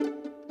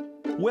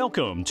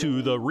Welcome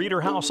to the Reader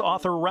House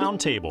Author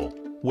Roundtable,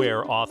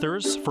 where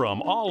authors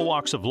from all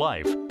walks of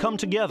life come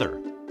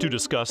together to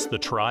discuss the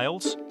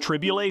trials,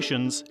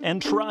 tribulations,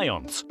 and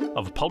triumphs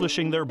of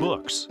publishing their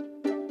books.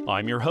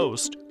 I'm your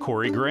host,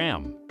 Corey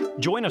Graham.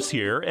 Join us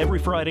here every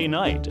Friday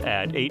night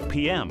at 8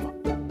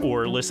 p.m.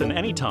 or listen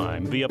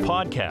anytime via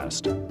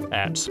podcast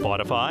at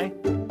Spotify,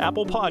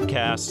 Apple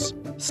Podcasts,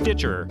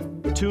 Stitcher,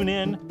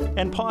 TuneIn,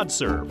 and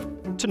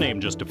PodServe, to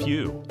name just a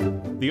few.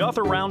 The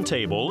Author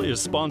Roundtable is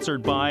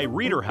sponsored by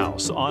Reader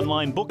House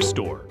Online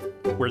Bookstore,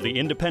 where the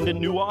independent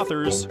new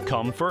authors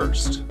come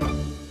first.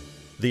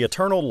 The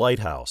Eternal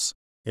Lighthouse.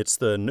 It's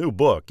the new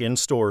book in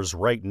stores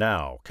right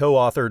now,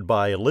 co-authored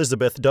by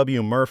Elizabeth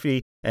W.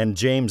 Murphy and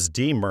James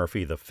D.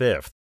 Murphy V.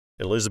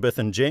 Elizabeth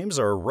and James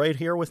are right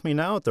here with me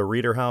now at the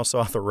Reader House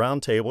Author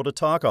Roundtable to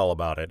talk all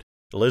about it.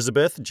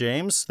 Elizabeth,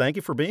 James, thank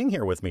you for being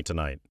here with me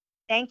tonight.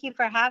 Thank you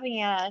for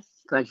having us.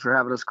 Thank you for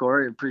having us,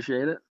 Corey.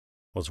 Appreciate it.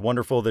 Well, it's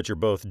wonderful that you're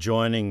both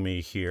joining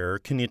me here.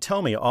 Can you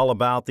tell me all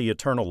about The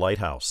Eternal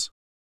Lighthouse?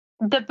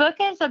 The book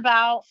is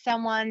about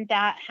someone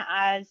that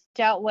has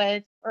dealt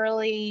with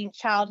early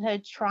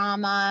childhood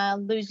trauma,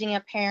 losing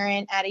a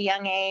parent at a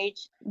young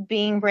age,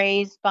 being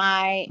raised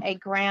by a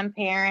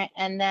grandparent,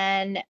 and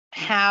then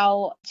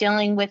how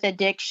dealing with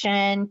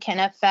addiction can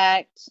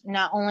affect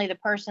not only the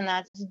person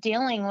that's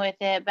dealing with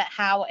it, but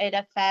how it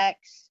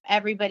affects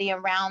everybody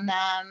around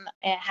them.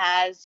 It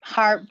has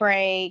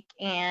heartbreak,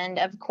 and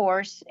of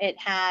course, it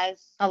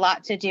has a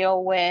lot to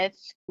deal with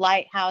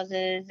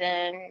lighthouses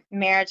and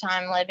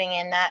maritime living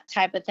and that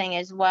type of thing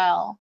as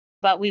well.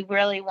 But we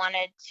really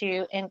wanted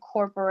to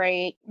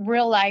incorporate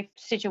real life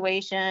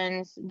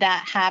situations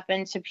that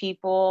happen to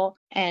people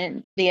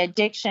and the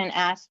addiction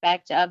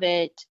aspect of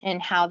it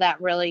and how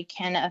that really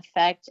can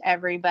affect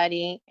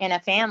everybody in a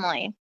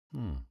family.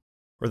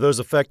 Were those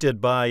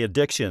affected by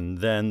addiction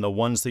then the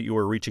ones that you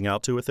were reaching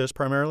out to with this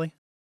primarily?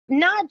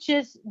 Not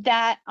just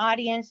that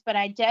audience, but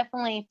I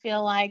definitely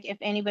feel like if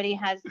anybody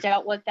has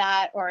dealt with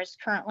that or is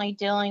currently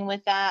dealing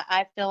with that,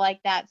 I feel like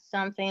that's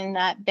something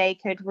that they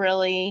could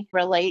really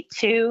relate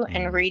to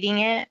in reading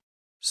it.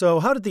 So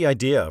how did the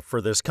idea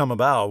for this come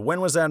about? When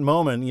was that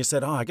moment you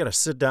said, I got to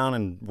sit down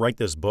and write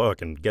this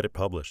book and get it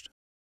published?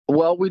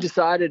 Well, we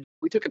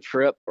took a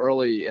trip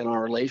early in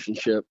our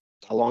relationship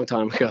a long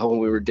time ago when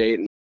we were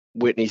dating.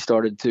 Whitney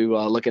started to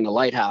look into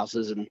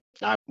lighthouses, and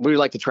we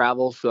like to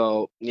travel.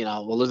 So,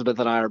 Elizabeth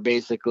and I are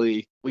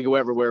basically, we go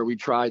everywhere we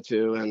try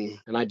to. And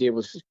an idea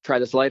was try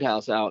this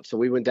lighthouse out. So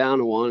we went down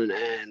to one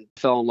and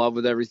fell in love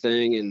with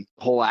everything and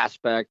the whole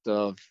aspect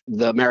of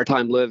the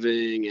maritime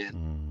living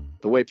and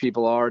the way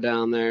people are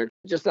down there,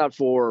 just out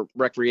for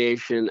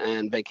recreation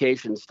and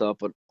vacation stuff,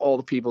 but all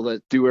the people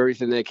that do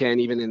everything they can,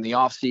 even in the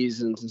off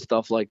seasons and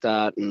stuff like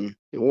that. And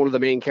one of the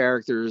main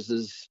characters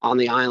is on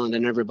the island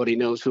and everybody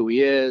knows who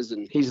he is.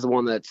 And he's the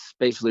one that's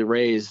basically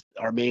raised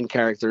our main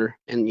character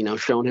and,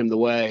 shown him the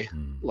way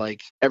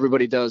like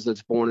everybody does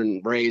that's born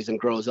and raised and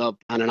grows up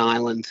on an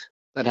island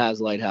that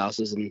has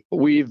lighthouses. And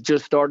we've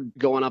just started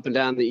going up and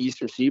down the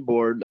eastern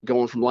seaboard,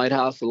 going from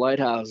lighthouse to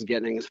lighthouse,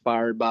 getting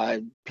inspired by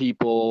the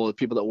people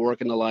that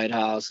work in the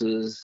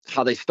lighthouses,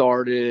 how they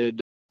started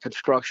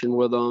construction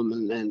with them.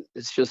 And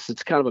it's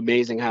kind of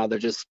amazing how they're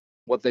just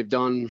what they've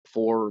done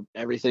for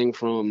everything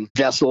from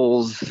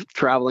vessels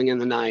traveling in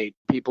the night,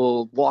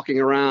 people walking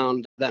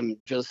around, them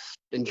just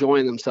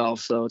enjoying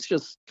themselves. So it's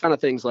just kind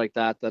of things like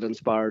that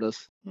inspired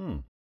us.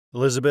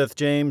 Elizabeth,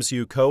 James,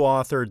 you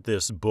co-authored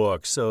this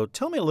book. So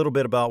tell me a little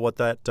bit about what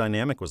that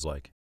dynamic was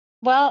like.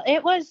 Well,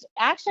 it was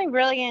actually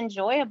really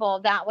enjoyable.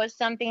 That was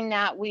something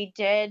that we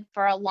did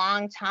for a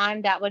long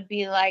time. That would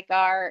be like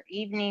our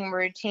evening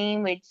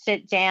routine. We'd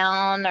sit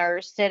down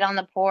or sit on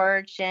the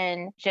porch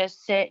and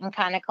just sit and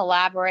kind of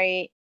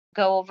collaborate,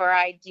 go over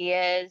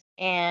ideas.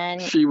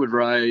 And she would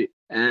write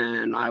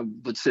and I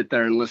would sit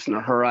there and listen to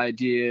her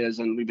ideas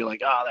and we'd be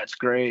like, oh, that's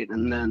great.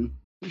 And then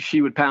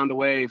she would pound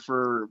away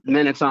for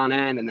minutes on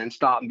end and then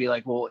stop and be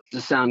like, well,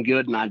 does this sound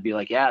good? And I'd be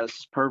like, yeah, this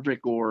is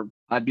perfect. Or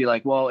I'd be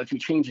like, well, if you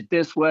change it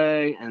this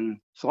way. And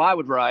so I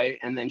would write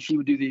and then she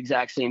would do the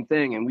exact same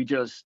thing. And we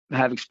just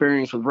have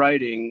experience with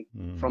writing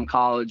from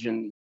college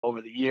and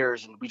over the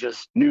years. And we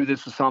just knew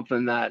this was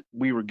something that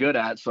we were good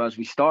at. So as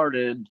we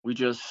started, we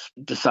just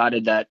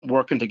decided that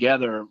working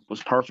together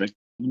was perfect.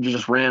 We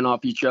just ran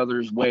off each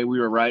other's way we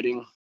were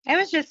writing. It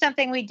was just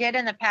something we did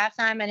in the past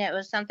time, and it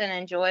was something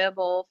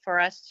enjoyable for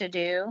us to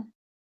do.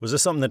 Was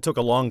this something that took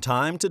a long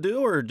time to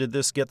do, or did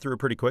this get through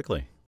pretty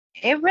quickly?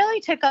 It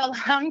really took a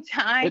long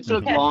time. It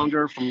took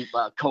longer from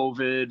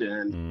COVID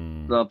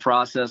and the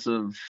process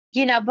of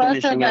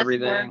both of us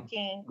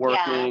working,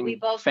 yeah, we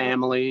both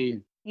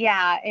family.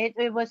 Yeah,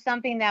 it was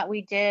something that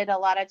we did a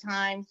lot of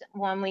times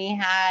when we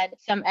had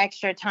some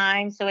extra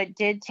time. So it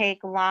did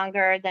take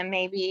longer than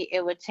maybe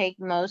it would take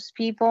most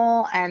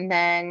people. And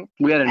then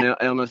we had an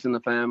illness in the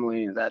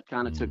family that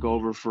kind of took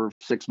over for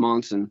 6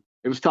 months. And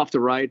it was tough to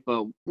write,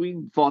 but we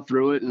fought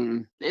through it.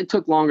 And it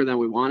took longer than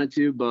we wanted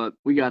to, but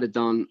we got it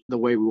done the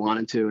way we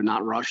wanted to and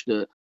not rushed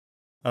it.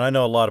 And I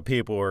know a lot of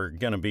people are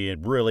going to be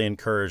really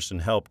encouraged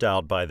and helped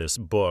out by this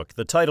book.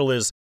 The title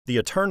is The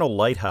Eternal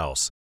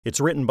Lighthouse. It's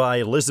written by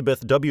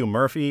Elizabeth W.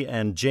 Murphy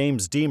and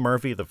James D.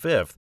 Murphy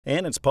V,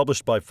 and it's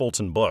published by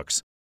Fulton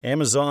Books.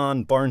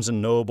 Amazon, Barnes &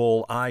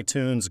 Noble,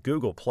 iTunes,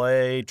 Google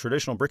Play,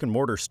 traditional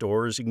brick-and-mortar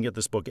stores. You can get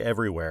this book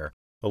everywhere.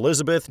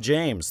 Elizabeth,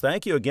 James,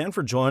 thank you again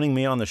for joining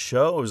me on the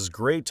show. It was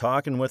great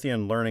talking with you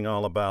and learning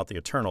all about the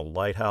Eternal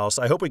Lighthouse.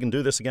 I hope we can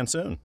do this again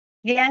soon.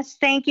 Yes,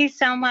 thank you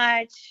so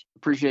much.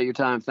 Appreciate your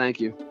time.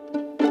 Thank you.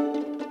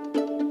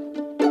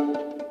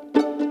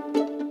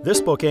 This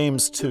book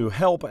aims to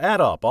help add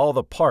up all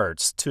the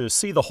parts to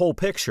see the whole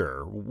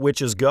picture,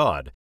 which is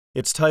God.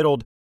 It's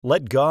titled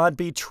Let God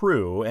Be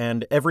True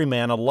and Every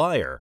Man a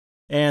Liar.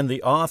 And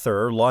the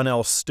author,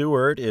 Lonell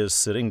Stewart, is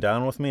sitting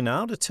down with me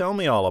now to tell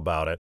me all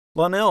about it.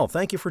 Lonell,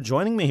 thank you for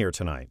joining me here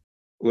tonight.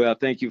 Well,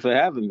 thank you for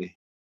having me.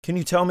 Can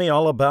you tell me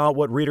all about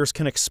what readers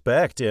can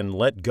expect in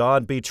Let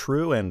God Be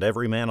True and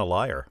Every Man a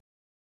Liar?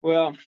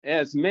 Well,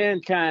 as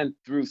mankind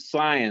through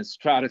science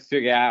try to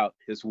figure out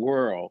his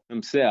world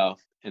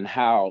himself and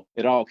how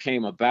it all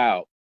came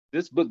about,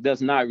 this book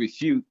does not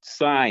refute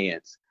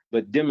science,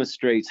 but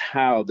demonstrates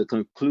how the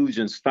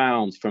conclusions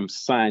found from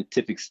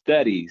scientific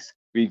studies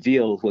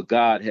reveal what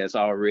God has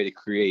already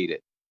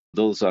created.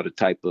 Those are the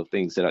type of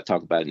things that I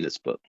talk about in this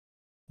book.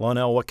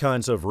 Lonell, what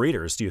kinds of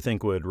readers do you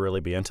think would really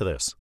be into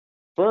this?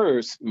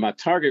 First, my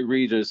target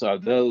readers are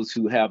those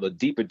who have a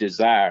deeper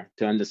desire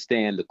to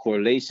understand the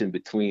correlation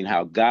between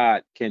how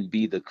God can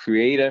be the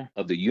creator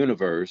of the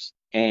universe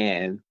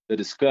and the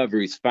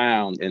discoveries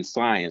found in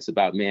science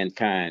about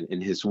mankind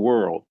and his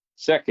world.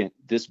 Second,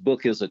 this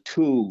book is a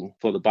tool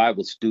for the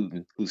Bible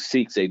student who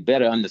seeks a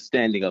better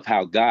understanding of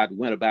how God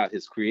went about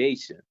his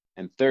creation.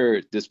 And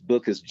third, this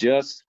book is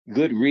just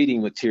good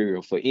reading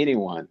material for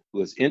anyone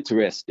who is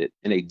interested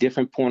in a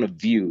different point of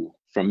view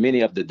from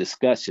many of the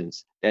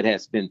discussions that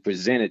has been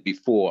presented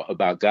before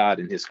about God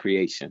and his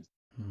creation.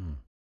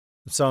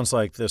 It sounds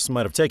like this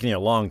might have taken you a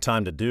long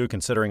time to do,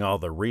 considering all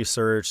the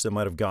research that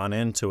might have gone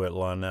into it,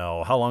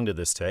 Lonell. How long did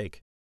this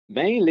take?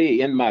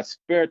 Mainly in my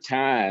spare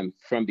time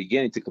from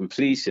beginning to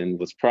completion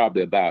was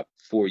probably about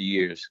 4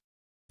 years.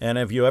 And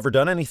have you ever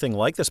done anything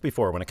like this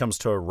before when it comes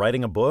to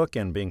writing a book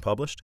and being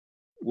published?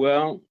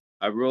 Well,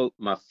 I wrote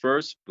my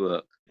first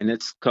book, and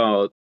it's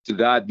called To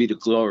God Be the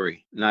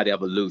Glory, Not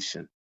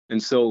Evolution.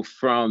 And so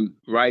from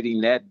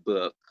writing that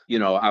book,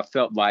 I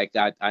felt like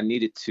I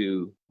needed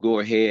to go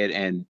ahead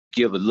and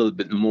give a little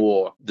bit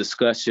more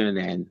discussion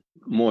and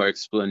more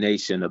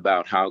explanation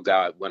about how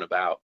God went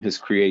about his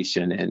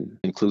creation and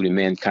including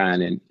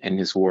mankind and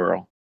his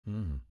world.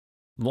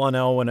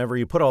 Lonell, whenever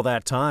you put all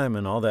that time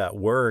and all that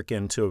work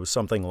into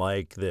something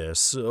like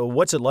this,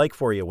 what's it like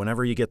for you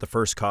whenever you get the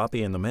first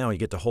copy in the mail, you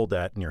get to hold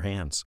that in your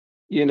hands?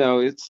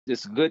 It's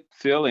this good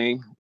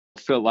feeling.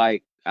 I feel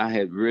like I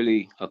had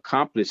really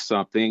accomplished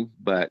something,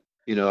 but,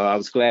 I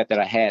was glad that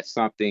I had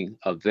something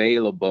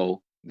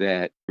available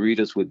that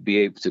readers would be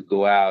able to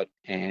go out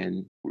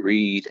and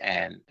read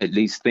and at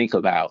least think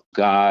about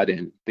God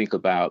and think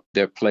about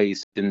their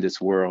place in this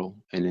world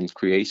and in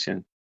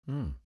creation.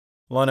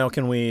 Lonell,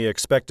 can we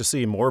expect to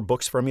see more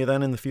books from you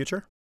then in the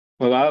future?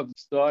 Well, I've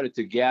started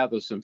to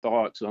gather some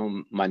thoughts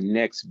on my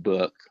next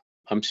book.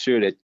 I'm sure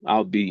that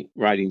I'll be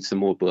writing some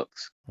more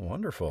books.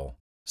 Wonderful.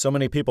 So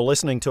many people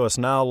listening to us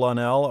now,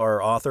 Lonell,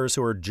 are authors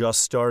who are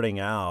just starting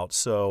out.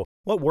 So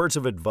what words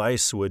of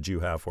advice would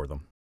you have for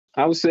them?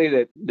 I would say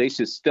that they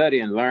should study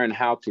and learn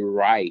how to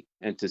write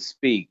and to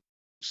speak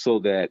so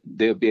that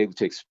they'll be able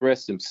to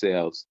express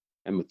themselves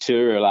and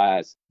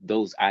materialize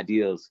those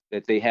ideas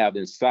that they have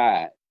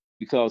inside.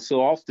 Because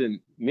so often,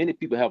 many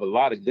people have a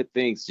lot of good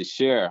things to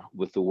share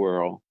with the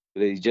world,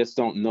 but they just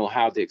don't know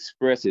how to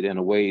express it in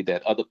a way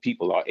that other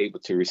people are able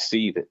to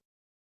receive it.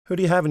 Who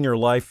do you have in your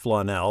life,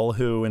 Lonell,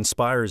 who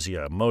inspires you,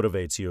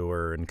 motivates you,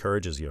 or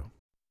encourages you?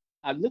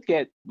 I look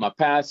at my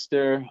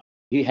pastor.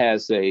 He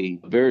has a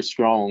very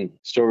strong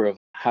story of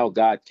how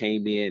God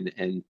came in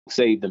and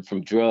saved them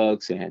from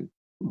drugs. And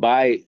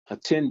by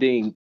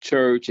attending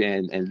church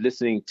and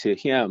listening to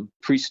him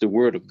preach the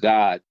word of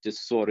God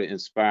just sort of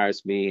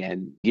inspires me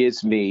and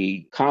gives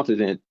me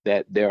confidence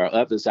that there are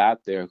others out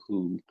there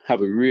who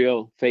have a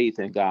real faith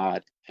in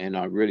God and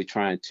are really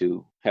trying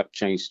to help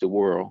change the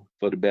world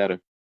for the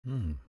better.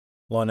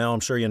 Lonell, I'm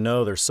sure you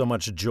know there's so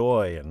much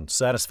joy and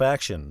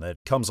satisfaction that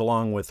comes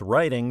along with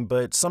writing,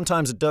 but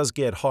sometimes it does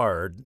get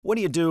hard. What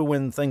do you do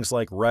when things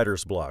like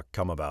writer's block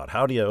come about?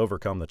 How do you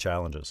overcome the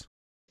challenges?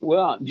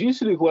 Well,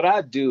 usually what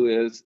I do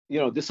is,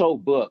 this whole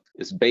book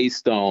is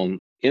based on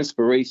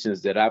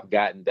inspirations that I've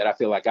gotten, that I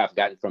feel like I've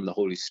gotten from the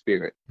Holy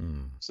Spirit.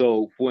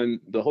 So when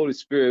the Holy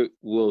Spirit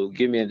will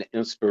give me an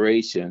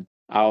inspiration,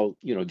 I'll,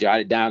 jot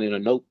it down in a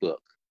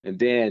notebook. And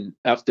then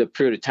after a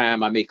period of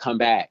time, I may come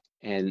back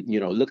and,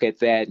 look at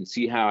that and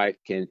see how I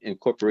can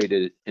incorporate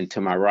it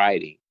into my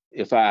writing.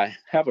 If I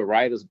have a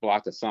writer's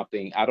block or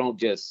something, I don't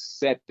just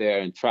sit there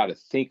and try to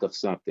think of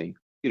something.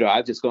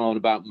 I just go on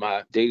about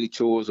my daily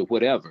chores or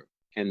whatever.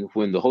 And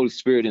when the Holy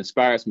Spirit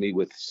inspires me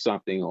with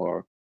something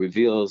or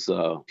reveals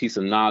a piece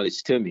of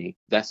knowledge to me,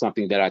 that's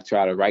something that I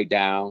try to write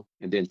down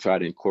and then try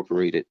to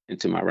incorporate it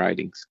into my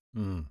writings.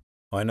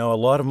 I know a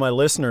lot of my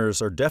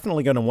listeners are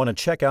definitely going to want to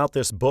check out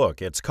this book.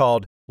 It's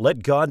called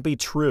Let God Be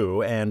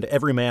True and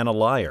Every Man a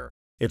Liar.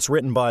 It's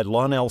written by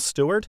Lonell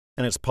Stewart,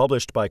 and it's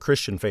published by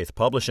Christian Faith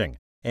Publishing.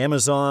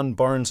 Amazon,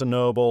 Barnes &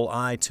 Noble,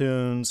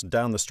 iTunes,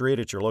 down the street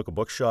at your local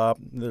bookshop.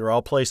 They're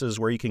all places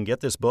where you can get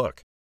this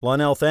book.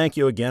 Lonell, thank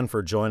you again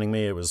for joining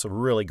me. It was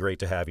really great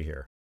to have you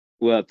here.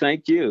 Well,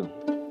 thank you.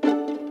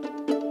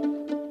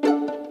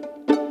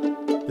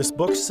 This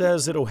book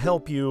says it'll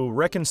help you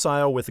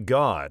reconcile with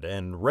God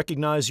and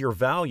recognize your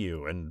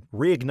value and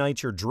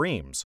reignite your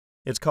dreams.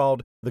 It's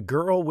called The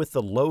Girl with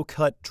the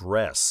Low-Cut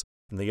Dress.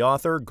 And the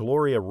author,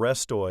 Gloria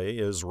Restoy,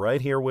 is right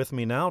here with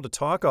me now to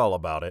talk all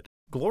about it.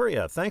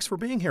 Gloria, thanks for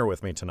being here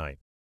with me tonight.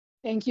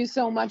 Thank you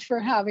so much for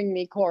having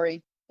me,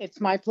 Corey.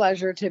 It's my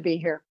pleasure to be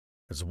here.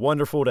 It's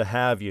wonderful to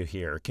have you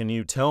here. Can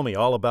you tell me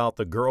all about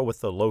The Girl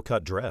with the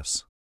Low-Cut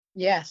Dress?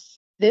 Yes,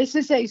 this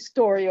is a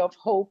story of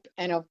hope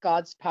and of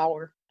God's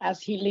power as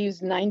he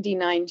leaves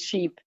 99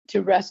 sheep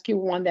to rescue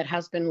one that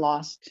has been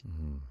lost.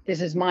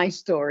 This is my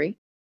story.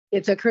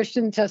 It's a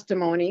Christian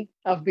testimony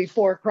of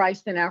before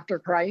Christ and after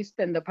Christ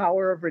and the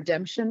power of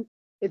redemption.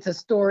 It's a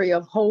story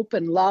of hope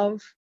and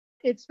love.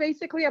 It's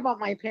basically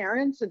about my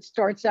parents. It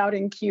starts out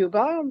in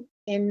Cuba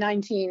in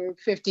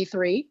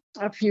 1953,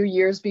 a few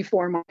years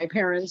before my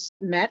parents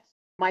met.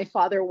 My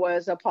father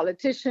was a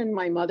politician.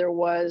 My mother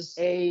was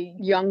a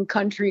young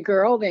country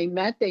girl. They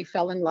met, they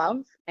fell in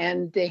love,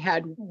 and they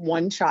had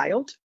one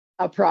child,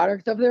 a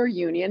product of their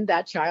union.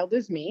 That child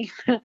is me.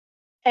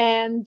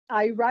 And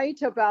I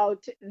write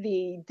about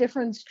the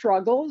different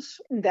struggles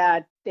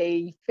that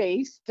they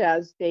faced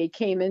as they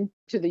came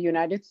into the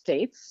United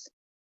States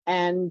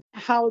and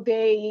how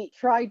they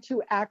tried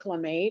to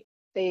acclimate.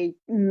 They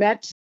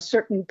met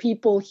certain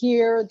people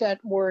here that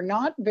were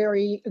not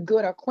very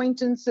good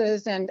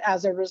acquaintances. And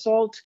as a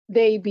result,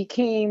 they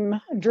became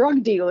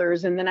drug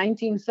dealers in the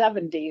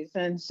 1970s.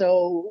 And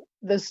so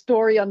the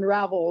story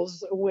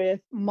unravels with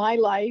my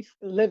life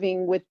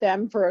living with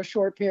them for a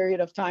short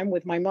period of time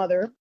with my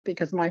mother,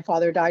 because my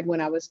father died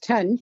when I was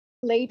 10.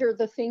 Later,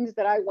 the things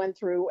that I went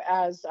through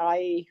as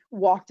I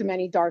walked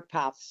many dark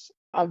paths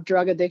of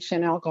drug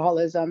addiction,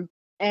 alcoholism.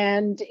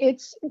 And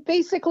it's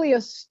basically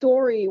a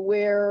story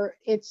where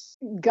it's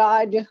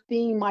God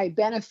being my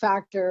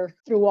benefactor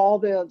through all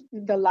the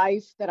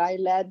life that I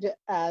led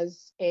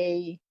as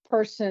a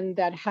person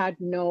that had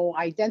no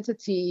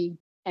identity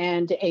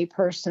and a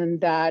person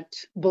that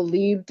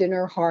believed in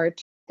her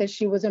heart that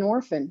she was an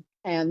orphan.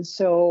 And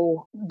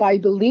so by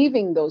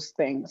believing those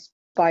things,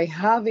 by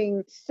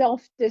having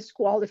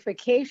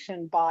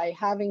self-disqualification, by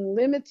having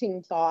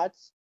limiting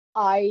thoughts,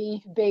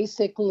 I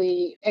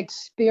basically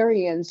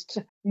experienced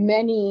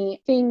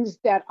many things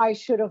that I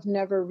should have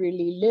never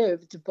really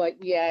lived,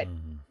 but yet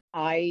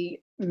I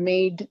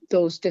made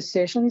those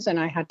decisions and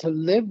I had to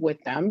live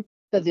with them,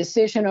 the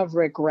decision of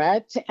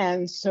regret.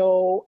 And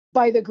so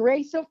by the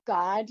grace of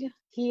God,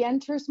 he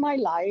enters my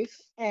life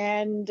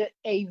and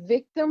a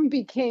victim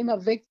became a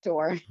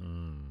victor.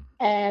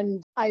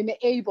 And I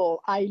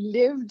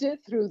lived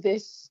through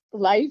this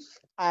life.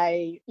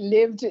 I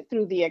lived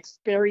through the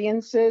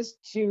experiences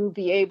to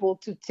be able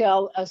to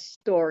tell a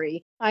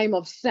story. I'm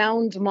of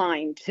sound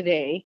mind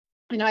today,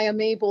 and I am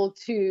able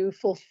to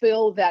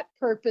fulfill that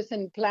purpose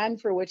and plan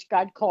for which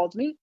God called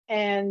me.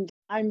 And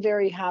I'm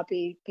very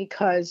happy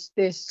because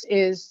this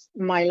is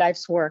my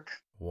life's work.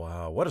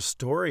 Wow, what a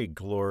story,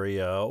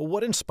 Gloria.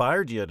 What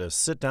inspired you to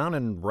sit down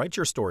and write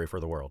your story for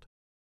the world?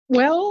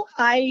 Well,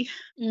 I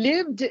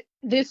lived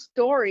this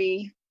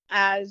story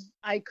as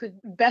I could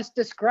best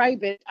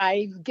describe it.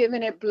 I've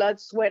given it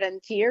blood, sweat,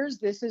 and tears.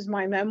 This is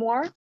my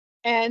memoir.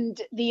 And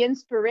the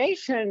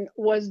inspiration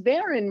was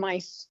there in my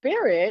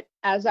spirit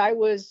as I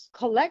was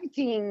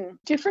collecting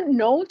different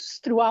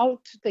notes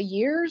throughout the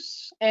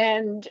years.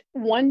 And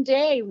one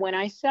day when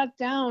I sat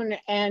down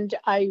and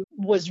I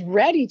was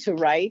ready to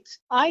write,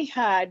 I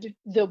had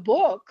the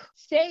book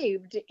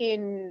saved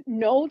in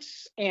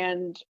notes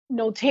and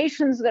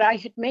notations that I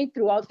had made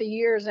throughout the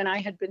years, and I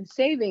had been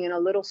saving in a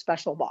little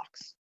special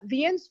box.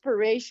 The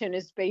inspiration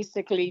is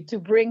basically to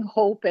bring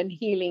hope and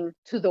healing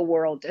to the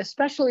world,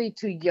 especially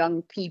to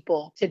young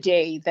people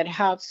today that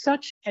have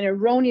such an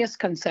erroneous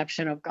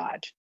conception of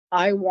God.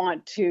 I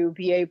want to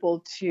be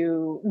able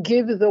to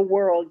give the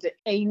world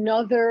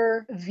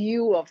another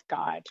view of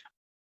God,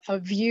 a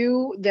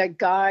view that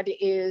God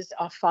is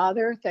a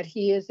father, that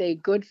he is a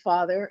good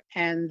father,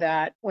 and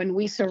that when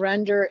we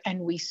surrender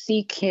and we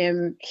seek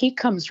him, he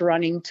comes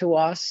running to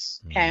us.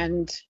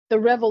 And the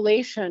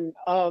revelation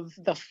of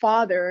the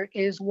Father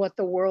is what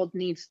the world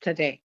needs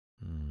today.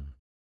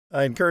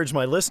 I encourage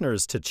my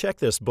listeners to check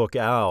this book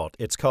out.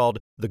 It's called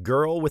The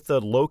Girl with the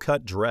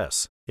Low-Cut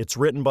Dress. It's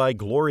written by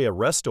Gloria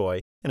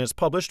Restoy, and it's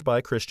published by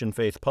Christian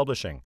Faith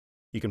Publishing.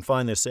 You can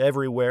find this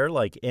everywhere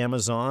like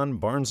Amazon,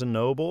 Barnes &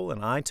 Noble,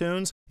 and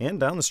iTunes, and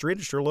down the street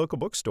at your local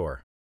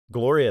bookstore.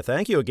 Gloria,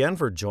 thank you again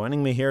for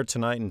joining me here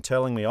tonight and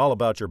telling me all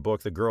about your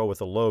book, The Girl with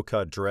the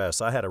Low-Cut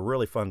Dress. I had a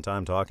really fun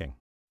time talking.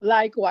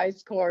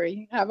 Likewise,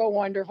 Corey. Have a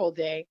wonderful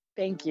day.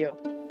 Thank you.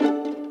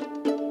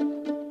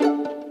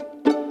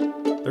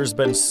 There's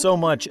been so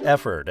much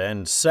effort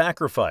and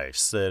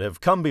sacrifice that have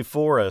come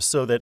before us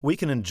so that we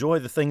can enjoy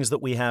the things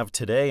that we have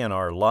today in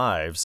our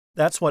lives.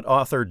 That's what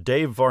author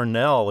Dave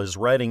Varnell is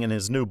writing in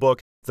his new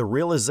book, The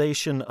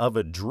Realization of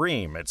a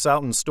Dream. It's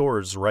out in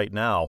stores right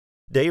now.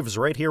 Dave's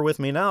right here with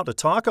me now to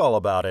talk all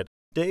about it.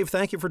 Dave,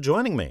 thank you for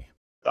joining me.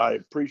 I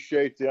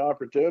appreciate the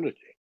opportunity.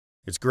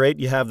 It's great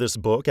you have this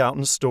book out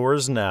in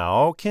stores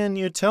now. Can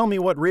you tell me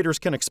what readers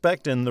can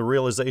expect in The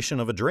Realization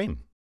of a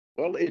Dream?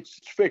 Well, it's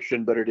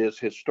fiction, but it is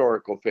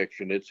historical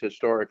fiction. It's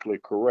historically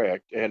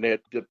correct, and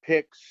it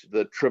depicts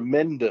the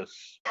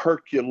tremendous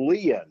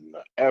Herculean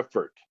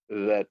effort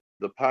that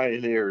the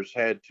pioneers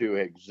had to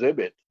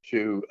exhibit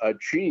to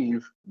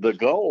achieve the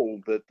goal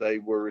that they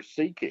were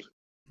seeking.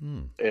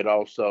 It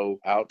also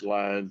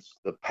outlines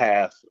the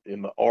path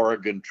in the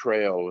Oregon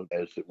Trail,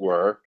 as it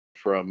were,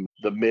 from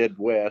the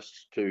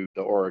Midwest to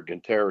the Oregon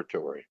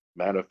Territory,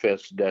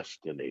 Manifest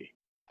Destiny.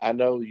 I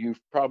know you've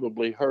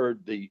probably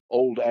heard the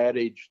old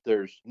adage,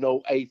 there's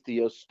no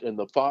atheist in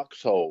the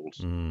foxholes.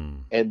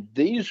 And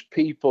these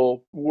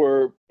people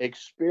were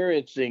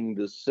experiencing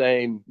the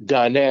same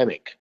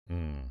dynamic.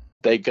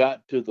 They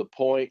got to the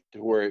point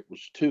where it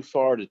was too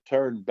far to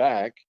turn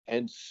back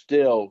and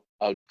still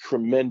a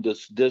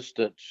tremendous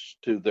distance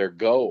to their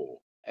goal.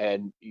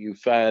 And you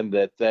find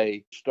that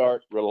they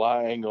start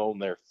relying on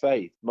their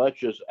faith,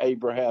 much as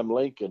Abraham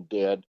Lincoln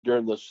did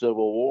during the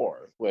Civil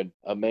War, when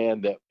a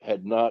man that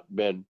had not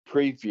been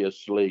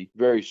previously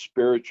very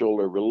spiritual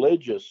or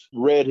religious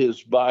read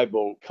his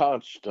Bible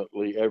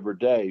constantly every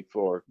day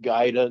for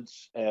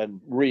guidance and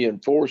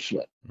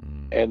reinforcement.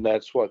 And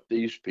that's what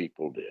these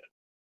people did.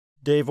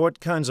 Dave, what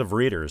kinds of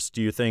readers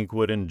do you think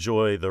would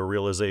enjoy The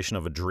Realization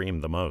of a Dream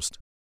the most?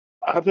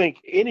 I think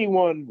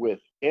anyone with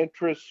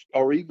interest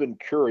or even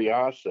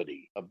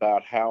curiosity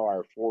about how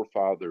our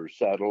forefathers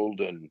settled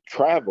and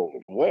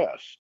traveled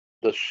west,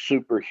 the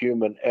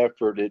superhuman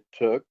effort it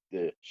took,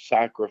 the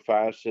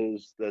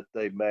sacrifices that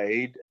they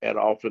made, and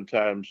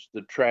oftentimes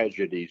the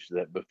tragedies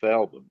that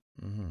befell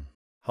them.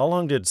 How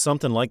long did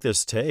something like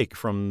this take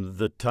from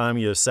the time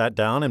you sat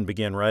down and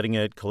began writing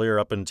it clear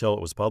up until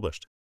it was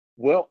published?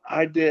 Well,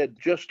 I did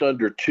just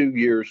under 2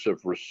 years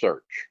of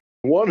research.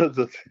 One of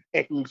the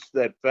things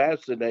that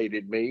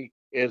fascinated me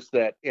is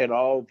that in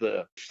all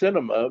the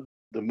cinema,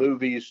 the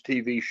movies,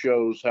 TV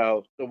shows,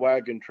 how the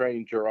wagon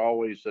trains are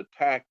always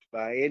attacked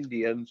by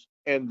Indians,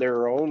 and there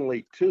are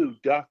only 2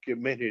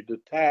 documented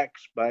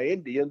attacks by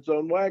Indians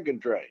on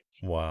wagon trains.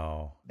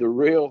 Wow. The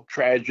real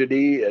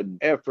tragedy and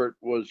effort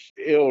was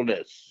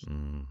illness,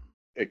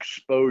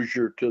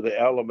 exposure to the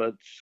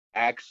elements,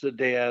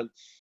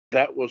 accidents.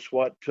 That was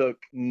what took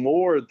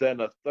more than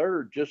a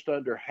third, just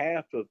under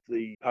half of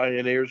the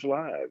pioneers'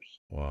 lives.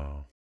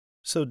 Wow.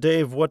 So,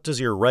 Dave, what does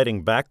your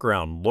writing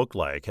background look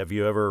like? Have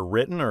you ever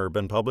written or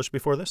been published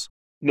before this?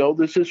 No,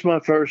 this is my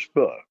first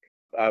book.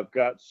 I've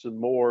got some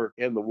more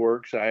in the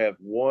works. I have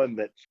one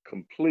that's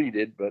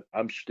completed, but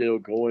I'm still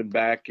going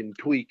back and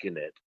tweaking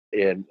it.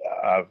 And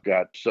I've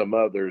got some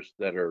others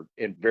that are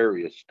in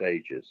various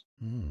stages.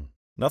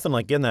 Nothing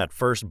like getting that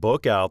first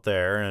book out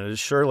there, and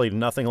it's surely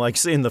nothing like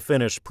seeing the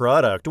finished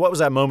product. What was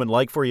that moment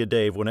like for you,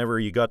 Dave, whenever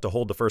you got to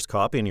hold the first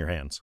copy in your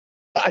hands?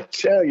 I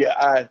tell you,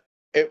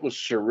 it was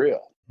surreal.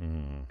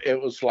 It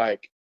was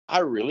like, I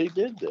really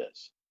did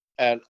this.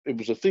 And it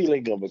was a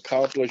feeling of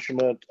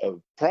accomplishment,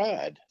 of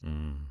pride.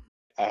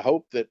 I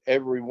hope that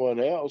everyone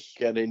else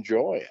can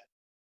enjoy it.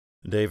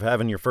 Dave,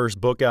 having your first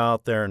book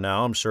out there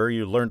now, I'm sure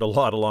you learned a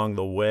lot along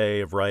the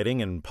way of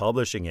writing and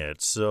publishing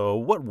it. So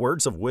what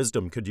words of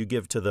wisdom could you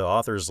give to the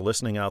authors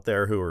listening out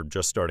there who are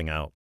just starting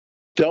out?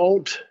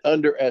 Don't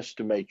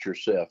underestimate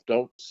yourself.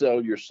 Don't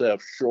sell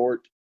yourself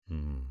short.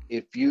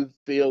 If you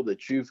feel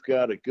that you've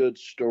got a good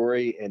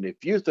story, and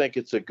if you think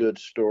it's a good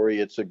story,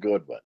 it's a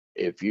good one.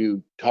 If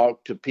you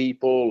talk to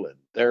people and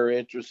they're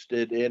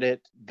interested in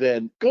it,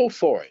 then go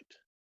for it.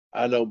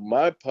 I know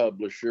my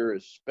publisher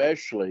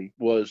especially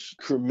was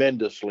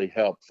tremendously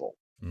helpful.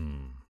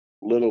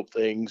 Little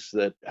things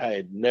that I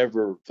had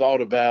never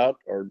thought about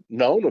or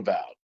known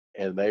about,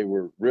 and they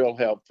were real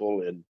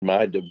helpful in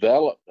my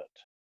development.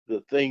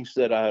 The things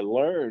that I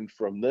learned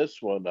from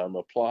this one, I'm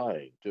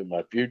applying to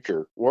my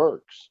future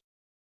works.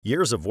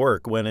 Years of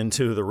work went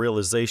into The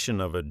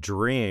Realization of a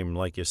Dream,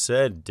 like you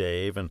said,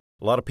 Dave, and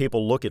a lot of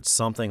people look at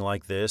something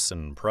like this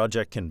and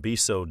project can be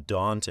so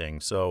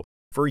daunting. So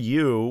for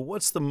you,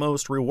 what's the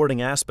most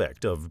rewarding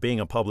aspect of being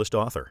a published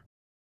author?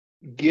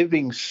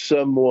 Giving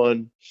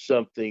someone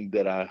something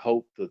that I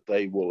hope that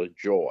they will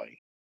enjoy.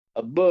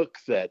 A book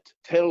that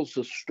tells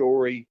a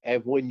story,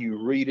 and when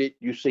you read it,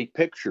 you see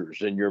pictures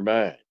in your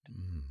mind.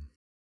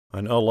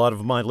 I know a lot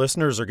of my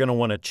listeners are going to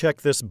want to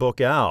check this book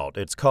out.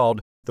 It's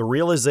called The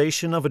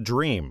Realization of a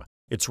Dream.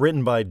 It's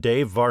written by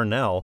Dave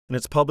Varnell, and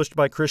it's published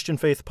by Christian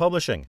Faith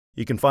Publishing.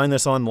 You can find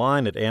this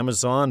online at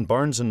Amazon,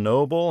 Barnes &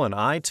 Noble, and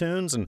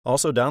iTunes, and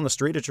also down the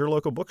street at your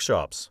local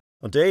bookshops.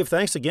 Well, Dave,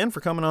 thanks again for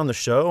coming on the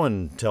show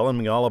and telling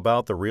me all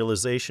about The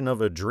Realization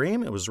of a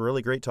Dream. It was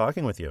really great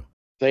talking with you.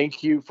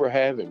 Thank you for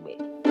having me.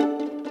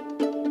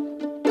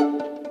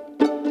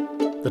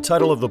 The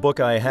title of the book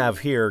I have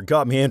here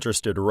got me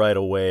interested right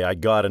away. I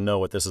gotta know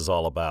what this is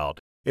all about.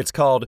 It's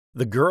called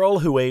The Girl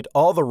Who Ate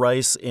All the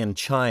Rice in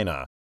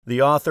China.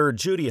 The author,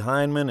 Judy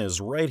Heinman,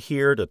 is right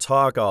here to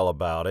talk all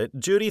about it.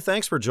 Judy,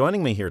 thanks for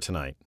joining me here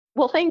tonight.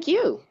 Well, thank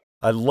you.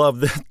 I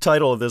love the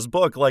title of this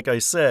book, like I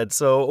said.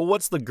 So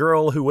what's The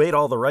Girl Who Ate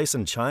All the Rice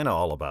in China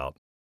all about?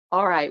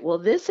 All right. Well,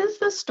 this is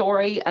the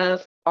story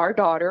of our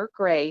daughter,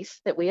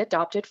 Grace, that we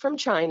adopted from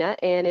China,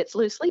 and it's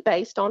loosely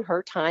based on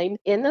her time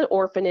in the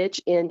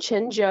orphanage in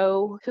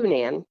Qinzhou,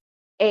 Hunan.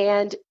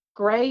 And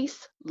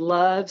Grace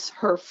loves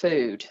her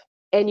food.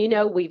 And,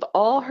 we've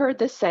all heard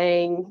the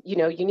saying, you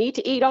need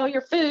to eat all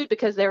your food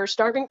because there are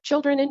starving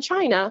children in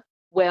China.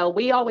 Well,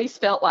 we always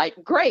felt like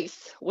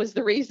Grace was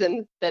the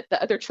reason that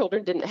the other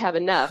children didn't have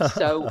enough.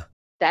 So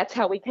that's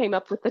how we came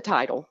up with the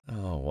title.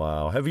 Oh,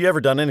 wow. Have you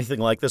ever done anything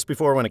like this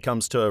before when it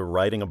comes to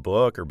writing a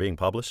book or being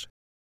published?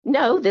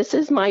 No, this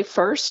is my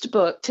first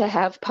book to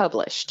have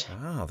published.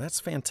 Wow,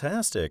 that's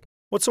fantastic.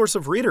 What sorts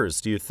of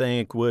readers do you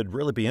think would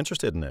really be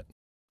interested in it?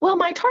 Well,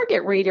 my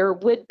target reader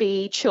would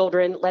be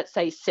children, let's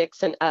say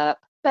 6 and up.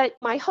 But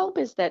my hope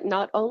is that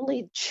not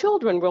only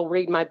children will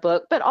read my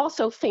book, but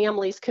also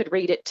families could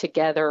read it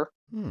together.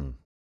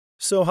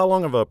 So how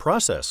long of a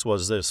process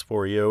was this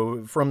for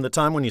you from the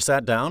time when you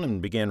sat down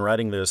and began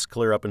writing this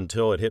clear up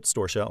until it hit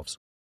store shelves?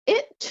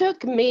 It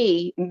took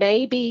me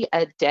maybe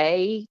a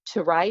day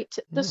to write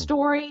the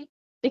story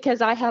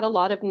because I had a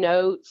lot of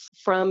notes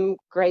from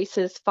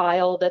Grace's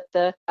file that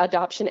the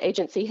adoption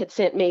agency had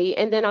sent me.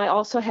 And then I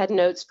also had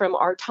notes from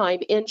our time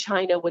in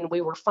China when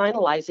we were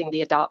finalizing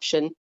the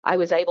adoption. I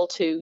was able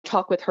to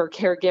talk with her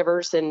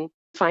caregivers and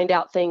find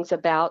out things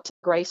about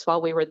Grace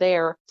while we were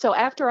there. So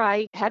after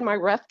I had my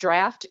rough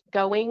draft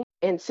going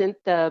and sent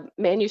the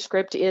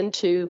manuscript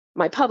into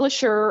my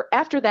publisher,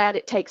 after that,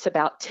 it takes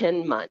about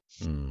 10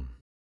 months.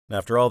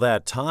 After all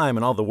that time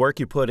and all the work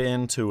you put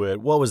into it,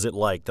 what was it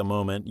like the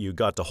moment you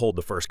got to hold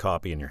the first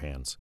copy in your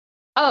hands?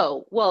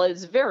 Oh, well, it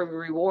was very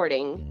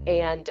rewarding,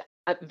 and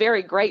I'm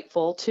very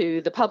grateful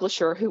to the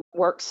publisher who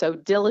worked so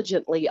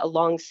diligently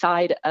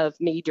alongside of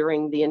me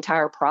during the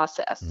entire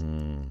process.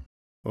 And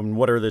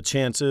what are the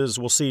chances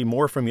we'll see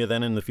more from you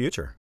then in the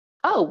future?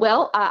 Oh,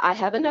 well, I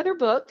have another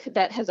book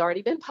that has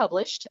already been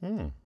published.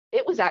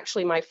 It was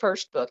actually my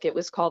first book. It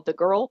was called The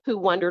Girl Who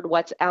Wondered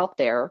What's Out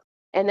There.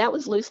 And that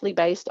was loosely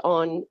based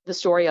on the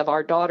story of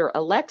our daughter,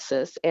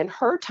 Alexis, and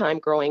her time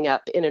growing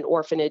up in an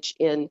orphanage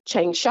in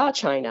Changsha,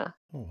 China.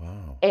 Oh,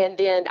 wow. And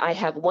then I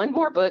have one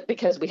more book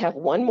because we have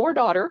one more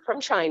daughter from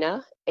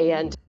China.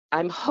 And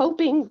I'm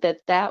hoping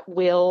that that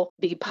will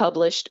be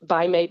published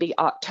by maybe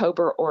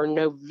October or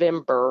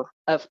November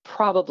of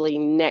probably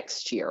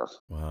next year.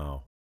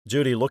 Wow.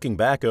 Judy, looking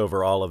back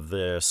over all of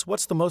this,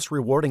 what's the most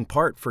rewarding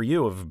part for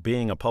you of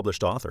being a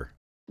published author?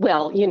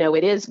 Well,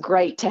 it is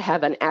great to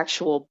have an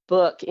actual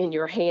book in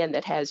your hand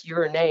that has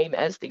your name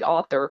as the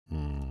author.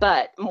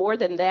 But more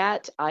than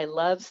that, I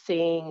love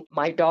seeing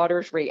my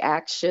daughter's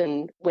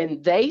reaction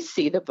when they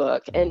see the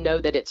book and know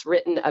that it's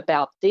written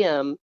about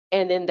them.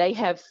 And then they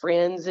have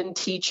friends and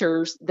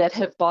teachers that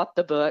have bought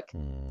the book.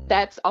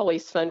 That's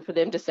always fun for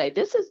them to say,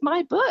 this is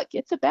my book.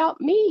 It's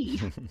about me.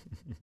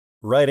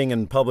 Writing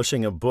and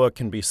publishing a book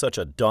can be such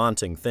a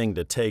daunting thing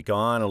to take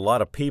on. A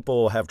lot of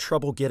people have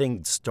trouble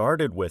getting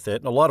started with it.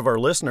 And a lot of our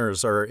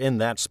listeners are in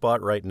that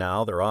spot right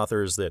now. They're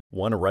authors that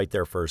want to write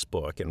their first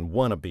book and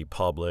want to be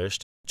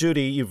published.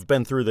 Judy, you've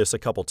been through this a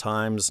couple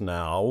times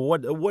now.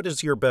 What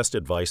is your best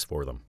advice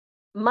for them?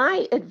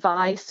 My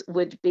advice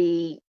would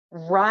be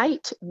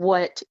write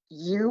what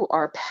you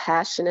are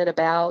passionate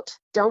about.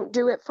 Don't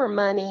do it for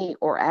money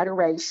or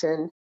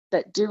adoration,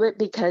 but do it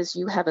because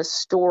you have a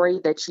story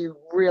that you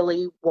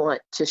really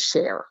want to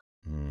share.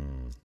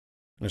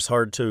 It's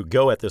hard to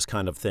go at this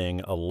kind of thing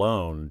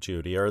alone,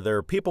 Judy. Are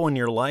there people in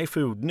your life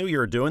who knew you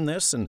were doing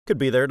this and could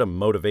be there to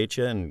motivate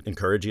you and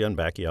encourage you and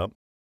back you up?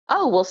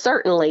 Oh, well,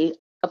 certainly.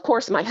 Of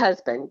course, my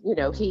husband,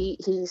 he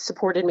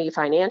supported me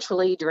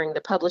financially during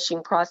the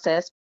publishing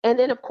process. And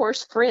then, of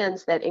course,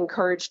 friends that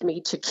encouraged me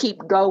to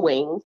keep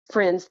going,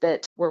 friends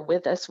that were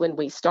with us when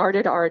we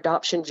started our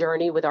adoption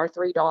journey with our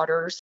 3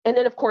 daughters. And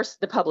then, of course,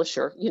 the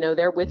publisher,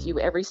 they're with you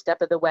every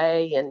step of the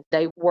way, and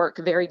they work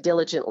very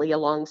diligently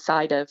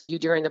alongside of you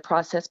during the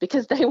process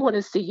because they want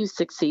to see you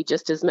succeed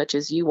just as much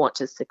as you want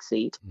to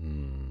succeed.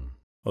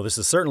 Well, this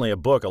is certainly a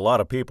book a lot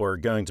of people are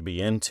going to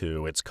be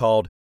into. It's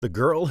called The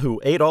Girl Who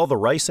Ate All the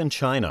Rice in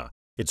China.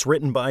 It's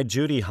written by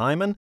Judy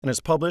Heinman, and it's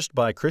published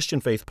by Christian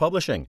Faith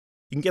Publishing.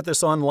 You can get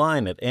this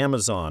online at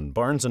Amazon,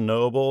 Barnes &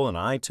 Noble, and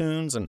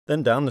iTunes, and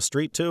then down the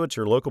street, too, at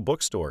your local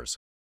bookstores.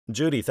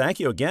 Judy, thank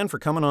you again for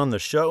coming on the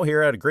show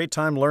here. I had a great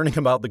time learning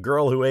about the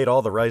girl who ate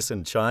all the rice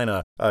in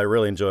China. I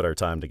really enjoyed our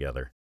time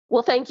together.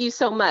 Well, thank you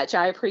so much.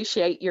 I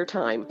appreciate your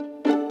time.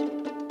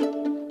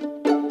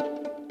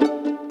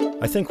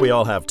 I think we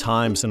all have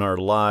times in our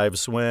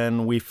lives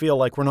when we feel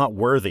like we're not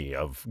worthy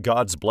of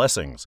God's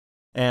blessings.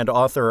 And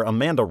author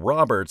Amanda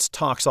Roberts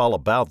talks all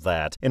about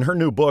that in her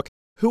new book,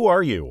 Who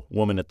Are You,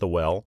 Woman at the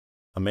Well?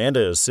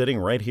 Amanda is sitting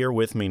right here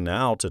with me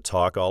now to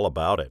talk all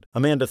about it.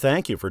 Amanda,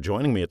 thank you for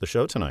joining me at the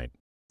show tonight.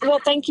 Well,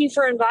 thank you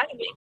for inviting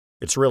me.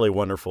 It's really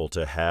wonderful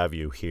to have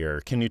you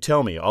here. Can you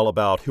tell me all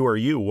about Who Are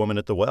You, Woman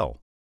at the Well?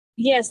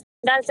 Yes,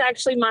 that's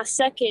actually my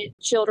second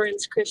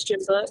children's Christian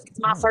book.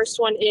 My first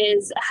one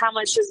is How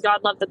Much Does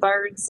God Love the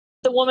Birds?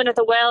 The Woman at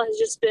the Well has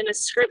just been a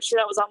scripture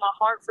that was on my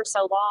heart for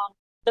so long.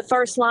 The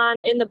first line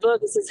in the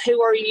book, it says,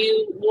 "Who are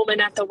you, woman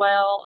at the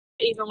well?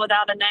 Even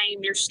without a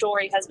name, your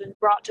story has been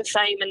brought to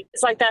fame." And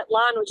it's like that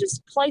line was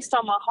just placed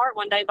on my heart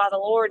one day by the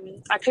Lord,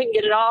 and I couldn't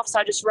get it off, so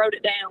I just wrote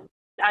it down.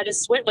 I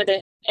just went with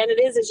it. And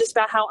it's just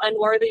about how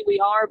unworthy we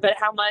are, but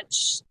how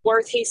much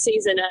worth he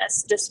sees in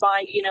us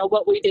despite,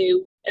 what we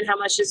do, and how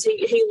much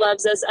he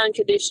loves us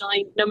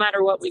unconditionally no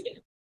matter what we do.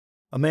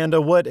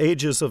 Amanda, what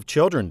ages of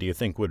children do you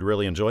think would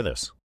really enjoy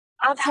this?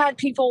 I've had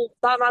people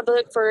buy my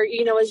book for,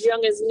 as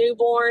young as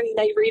newborn.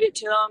 They read it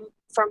to them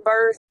from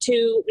birth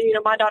to,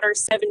 my daughter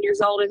is 7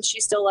 years old and she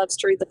still loves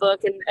to read the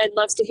book and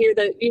loves to hear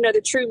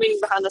the true meaning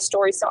behind the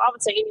story. So I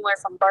would say anywhere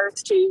from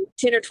birth to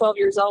 10 or 12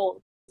 years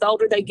old. The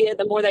older they get,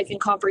 the more they can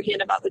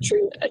comprehend about a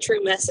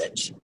true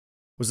message.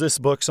 Was this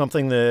book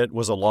something that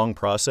was a long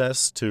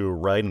process to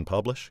write and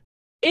publish?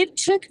 It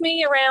took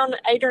me around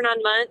 8 or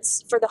 9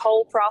 months for the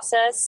whole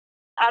process.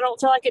 I don't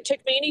feel like it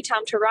took me any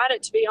time to write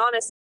it, to be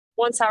honest.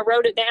 Once I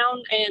wrote it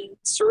down and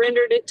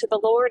surrendered it to the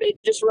Lord, it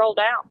just rolled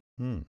out.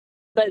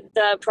 But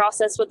the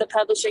process with the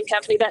publishing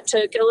company, that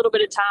took a little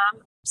bit of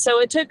time. So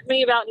it took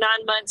me about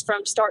 9 months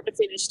from start to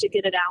finish to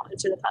get it out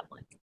into the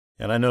public.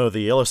 And I know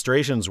the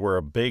illustrations were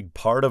a big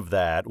part of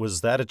that.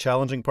 Was that a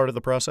challenging part of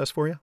the process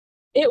for you?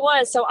 It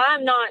was. So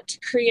I'm not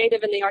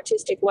creative in the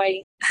artistic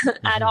way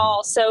at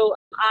all. So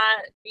I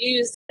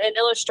used an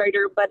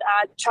illustrator, but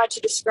I tried to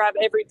describe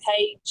every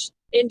page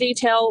in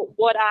detail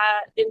what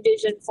I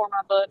envisioned for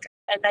my book,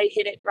 and they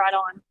hit it right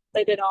on.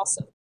 They did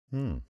awesome.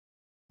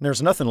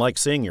 There's nothing like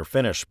seeing your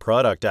finished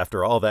product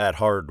after all that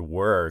hard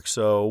work.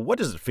 So what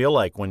does it feel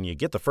like when you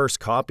get the first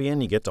copy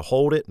and you get to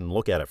hold it and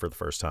look at it for the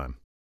first time?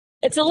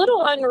 It's a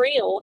little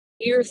unreal.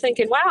 You're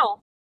thinking, wow,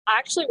 I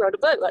actually wrote a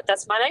book.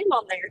 That's my name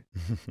on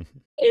there.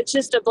 It's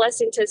just a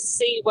blessing to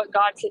see what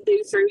God can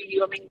do through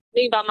you. I mean,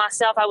 me by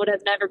myself, I would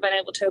have never been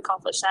able to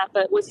accomplish that.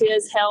 But with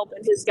his help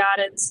and his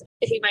guidance,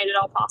 he made it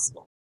all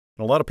possible.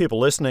 A lot of people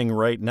listening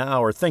right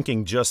now are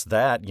thinking just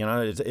that.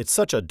 It's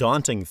such a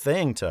daunting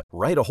thing to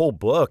write a whole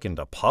book and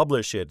to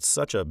publish it. It's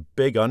such a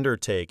big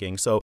undertaking.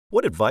 So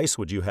what advice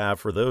would you have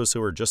for those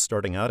who are just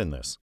starting out in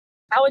this?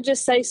 I would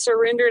just say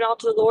surrender it all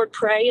to the Lord,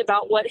 pray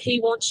about what he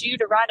wants you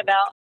to write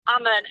about.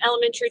 I'm an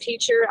elementary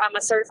teacher. I'm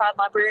a certified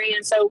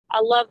librarian, so I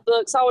love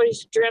books. I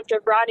always dreamt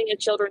of writing a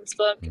children's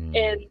book.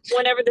 And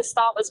whenever this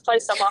thought was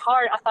placed on my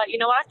heart, I thought,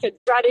 I could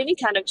write any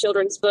kind of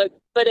children's book.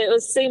 But it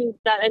seemed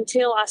that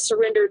until I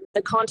surrendered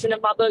the content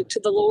of my book to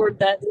the Lord,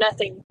 that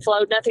nothing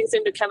flowed, nothing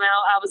seemed to come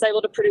out. I was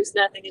able to produce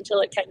nothing until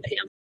it came to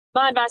him.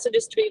 My advice would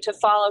just be to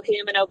follow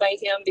him and obey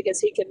him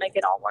because he can make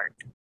it all work.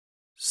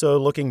 So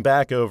looking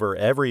back over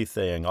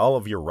everything, all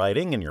of your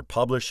writing and your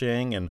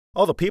publishing and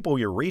all the people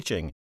you're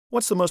reaching,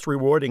 what's the most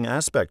rewarding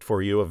aspect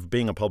for you of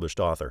being a published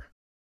author?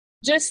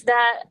 Just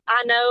that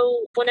I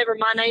know whenever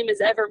my name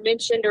is ever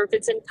mentioned or if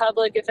it's in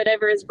public, if it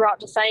ever is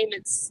brought to fame,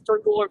 it's for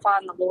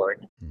glorifying the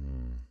Lord.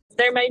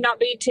 There may not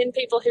be 10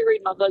 people who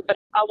read my book, but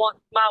I want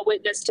my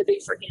witness to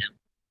be for him.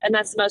 And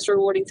that's the most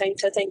rewarding thing,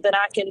 to think that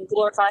I can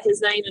glorify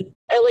his name in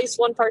at least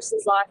one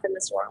person's life in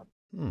this world.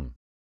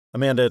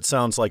 Amanda, it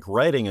sounds like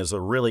writing is a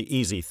really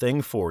easy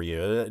thing for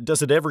you.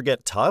 Does it ever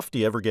get tough? Do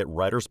you ever get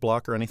writer's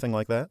block or anything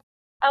like that?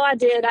 Oh, I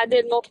did. I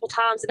did multiple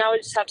times, and I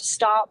would just have to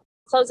stop,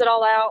 close it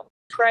all out,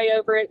 pray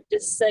over it,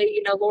 just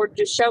say, Lord,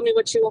 just show me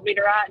what you want me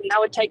to write. And I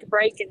would take a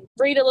break and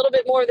read a little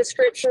bit more of the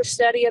scripture,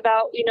 study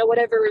about,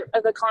 whatever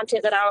of the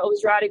content that I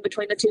was writing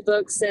between the two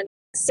books. And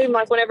it seemed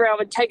like whenever I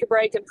would take a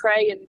break and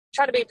pray and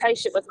try to be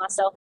patient with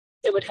myself,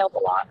 it would help a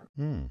lot.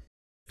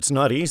 It's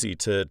not easy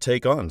to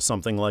take on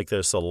something like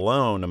this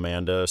alone,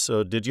 Amanda.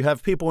 So did you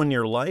have people in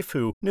your life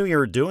who knew you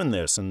were doing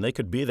this and they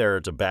could be there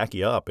to back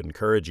you up,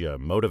 encourage you,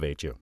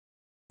 motivate you?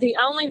 The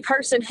only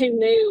person who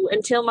knew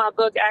until my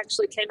book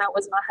actually came out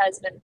was my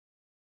husband.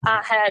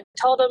 I had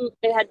told him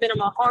it had been in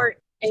my heart,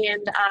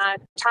 and I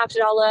typed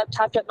it all up,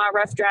 typed up my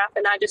rough draft,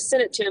 and I just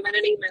sent it to him in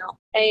an email.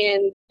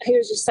 And he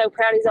was just so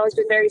proud. He's always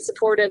been very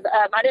supportive.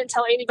 I didn't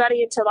tell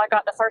anybody until I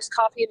got the first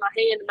copy in my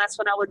hand, and that's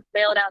when I would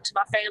mail it out to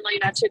my family,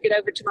 and I took it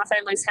over to my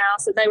family's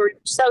house. And they were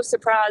so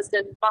surprised,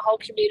 and my whole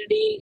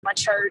community, my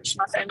church,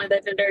 my family,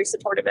 they've been very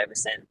supportive ever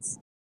since.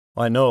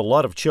 I know a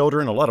lot of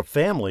children, a lot of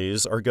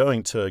families are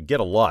going to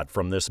get a lot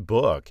from this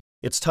book.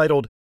 It's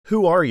titled,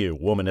 Who Are You,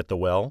 Woman at the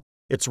Well?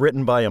 It's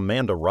written by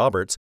Amanda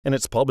Roberts, and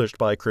it's published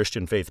by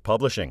Christian Faith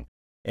Publishing.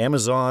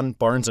 Amazon,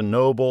 Barnes &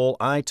 Noble,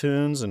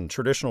 iTunes, and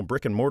traditional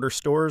brick-and-mortar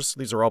stores,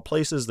 these are all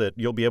places that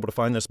you'll be able to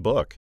find this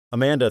book.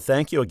 Amanda,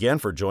 thank you again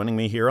for joining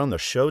me here on the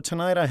show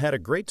tonight. I had a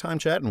great time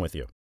chatting with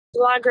you.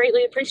 Well, I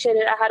greatly appreciate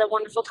it. I had a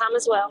wonderful time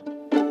as well.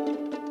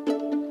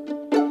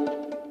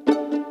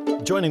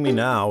 Joining me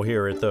now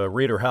here at the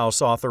Reader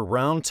House Author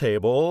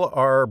Roundtable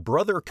are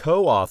brother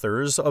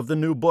co-authors of the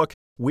new book,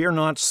 We're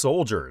Not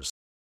Soldiers.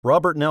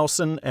 Robert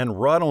Nelson and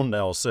Ronald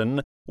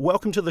Nelson,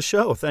 welcome to the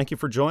show. Thank you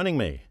for joining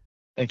me.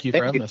 Thank you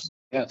for having us.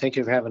 Yeah, thank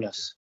you for having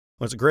us.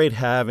 Well, it's great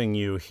having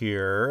you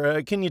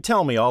here. Can you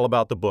tell me all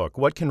about the book?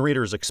 What can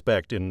readers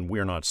expect in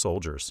We're Not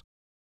Soldiers?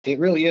 It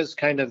really is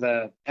kind of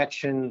an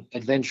action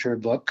adventure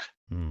book.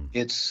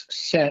 It's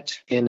set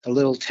in a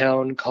little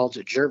town called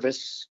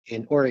Jervis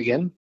in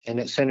Oregon, and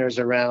it centers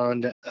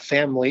around a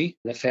family,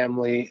 the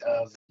family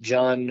of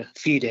John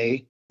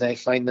Fide. They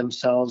find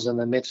themselves in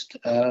the midst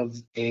of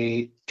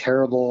a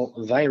terrible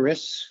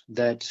virus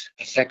that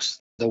affects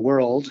the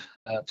world,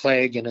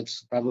 plague, and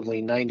it's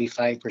probably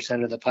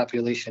 95% of the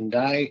population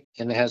die,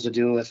 and it has to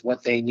do with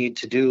what they need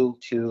to do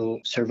to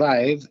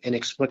survive.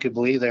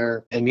 Inexplicably,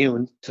 they're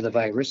immune to the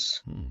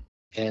virus.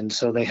 And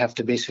so they have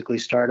to basically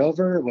start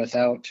over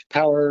without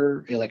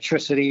power,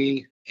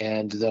 electricity,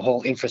 and the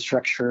whole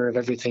infrastructure of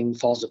everything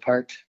falls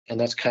apart. And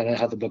that's kind of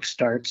how the book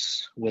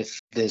starts, with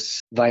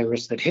this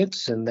virus that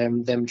hits and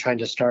them trying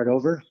to start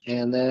over.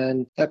 And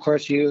then, of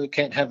course, you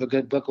can't have a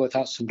good book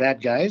without some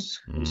bad guys.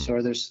 And so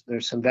there's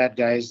some bad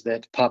guys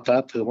that pop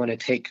up who want to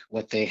take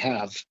what they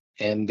have.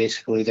 And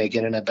basically they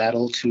get in a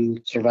battle to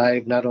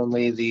survive not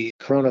only the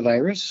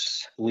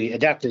coronavirus, we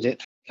adapted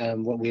it,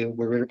 what we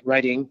were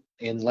writing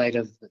in light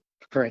of the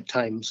current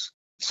times.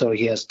 So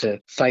he has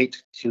to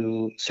fight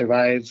to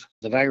survive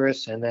the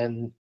virus. And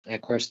then,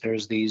 of course,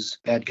 there's these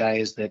bad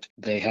guys that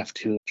they have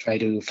to try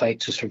to fight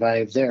to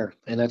survive there.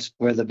 And that's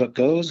where the book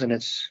goes. And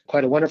it's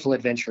quite a wonderful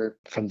adventure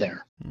from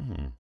there.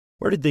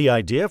 Where did the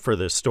idea for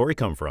this story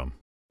come from?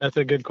 That's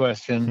a good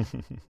question.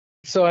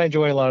 So I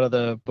enjoy a lot of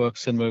the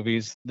books and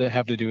movies that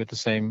have to do with the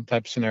same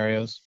type of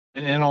scenarios.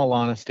 And in all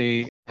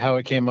honesty, how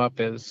it came up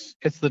is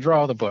it's the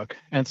draw of the book,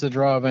 and it's the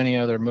draw of any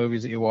other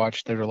movies that you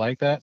watch that are like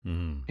that,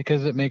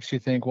 because it makes you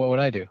think, what would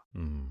I do?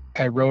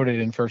 I wrote it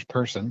in first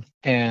person,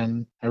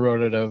 and I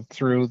wrote it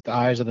through the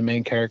eyes of the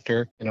main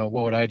character. What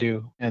would I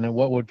do? And then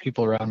what would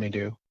people around me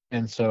do?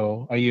 And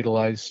so I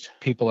utilized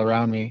people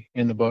around me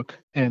in the book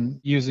and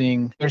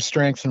using their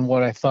strengths and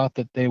what I thought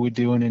that they would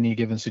do in any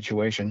given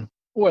situation.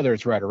 Whether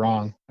it's right or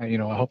wrong, I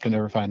hope to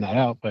never find that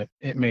out, but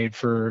it made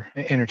for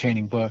an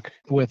entertaining book.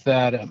 With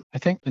that, I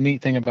think the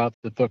neat thing about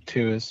the book,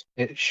 too, is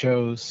it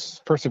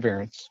shows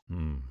perseverance,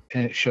 and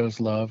it shows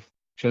love,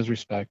 shows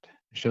respect,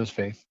 it shows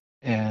faith,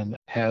 and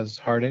has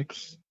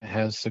heartaches, it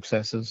has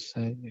successes,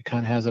 it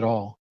kind of has it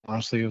all.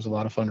 Honestly, it was a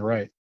lot of fun to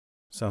write.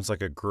 Sounds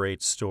like a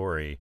great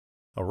story.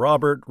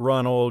 Robert,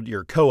 Ronald,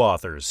 you're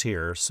co-authors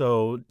here,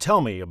 so tell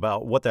me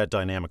about what that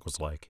dynamic was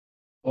like.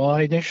 Well,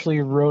 I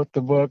initially wrote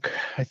the book,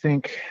 I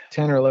think,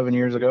 10 or 11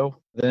 years ago.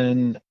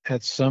 Then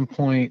at some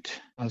point,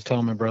 I was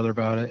telling my brother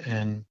about it,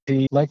 and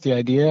he liked the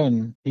idea,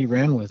 and he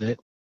ran with it.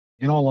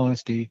 In all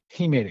honesty,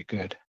 he made it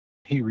good.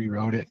 He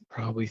rewrote it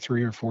probably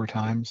 3 or 4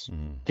 times,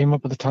 came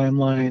up with a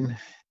timeline,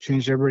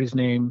 changed everybody's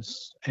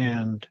names,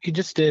 and he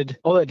just did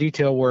all that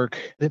detail work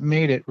that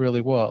made it really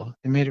well.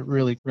 It made it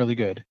really, really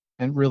good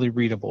and really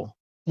readable.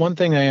 One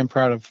thing I am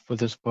proud of with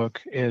this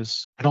book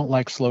is I don't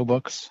like slow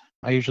books.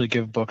 I usually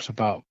give books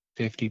about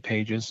 50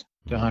 pages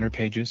to 100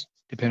 pages,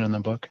 depending on the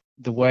book.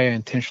 The way I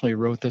intentionally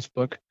wrote this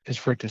book is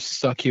for it to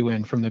suck you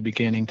in from the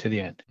beginning to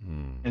the end.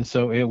 And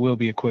so it will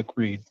be a quick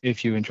read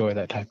if you enjoy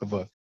that type of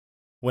book.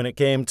 When it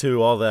came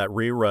to all that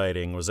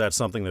rewriting, was that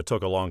something that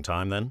took a long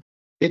time then?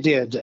 It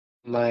did.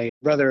 My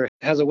brother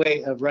has a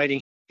way of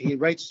writing. He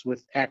writes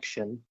with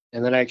action.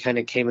 And then I kind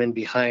of came in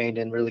behind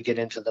and really get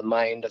into the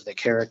mind of the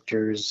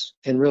characters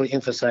and really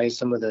emphasize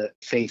some of the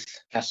faith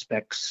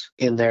aspects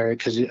in there,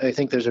 because I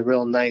think there's a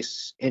real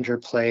nice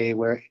interplay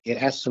where it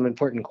asks some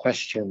important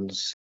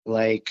questions,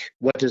 like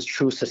what does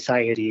true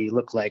society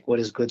look like?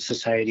 What is good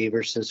society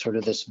versus sort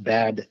of this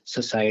bad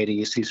society?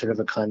 You see sort of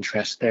a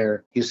contrast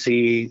there. You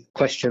see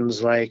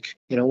questions like,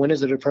 when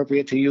is it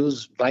appropriate to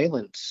use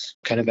violence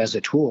kind of as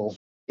a tool?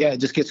 Yeah, it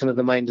just gets into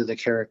the mind of the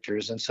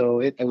characters. And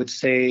so I would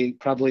say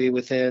probably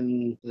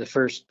within the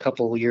first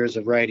couple years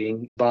of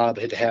writing, Bob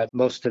had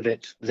most of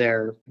it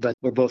there, but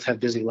we both have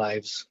busy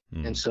lives.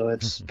 And so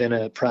it's been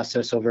a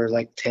process over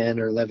like 10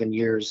 or 11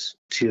 years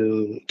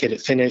to get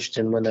it finished.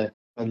 And when the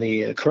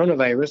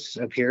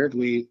coronavirus appeared,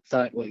 we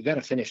thought, well, we got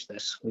to finish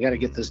this. We got to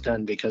get this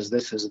done because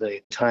this is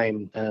the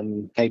time.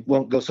 I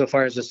won't go so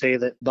far as to say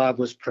that Bob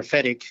was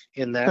prophetic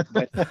in that,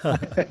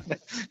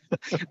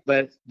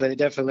 but it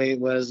definitely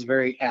was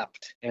very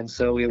apt. And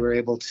so we were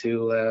able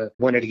to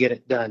wanted to get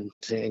it done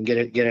and get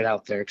it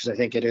out there, because I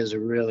think it is a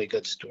really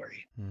good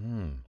story.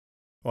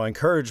 Well, I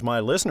encourage my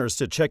listeners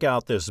to check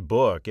out this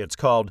book. It's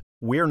called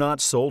We're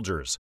Not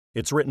Soldiers.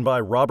 It's written by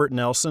Robert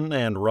Nelson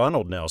and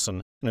Ronald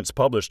Nelson, and it's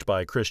published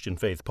by Christian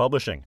Faith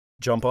Publishing.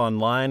 Jump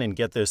online and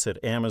get this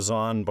at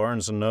Amazon,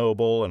 Barnes &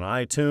 Noble, and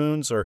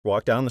iTunes, or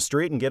walk down the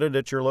street and get it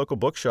at your local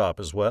bookshop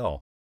as well.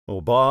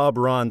 Well, Bob,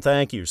 Ron,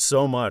 thank you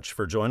so much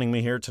for joining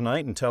me here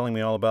tonight and telling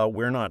me all about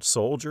We're Not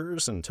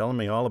Soldiers and telling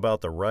me all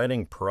about the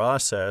writing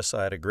process.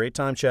 I had a great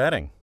time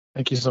chatting.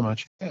 Thank you so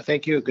much. Yeah,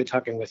 thank you. Good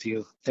talking with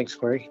you. Thanks,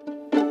 Corey.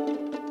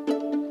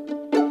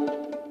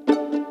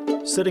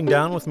 Sitting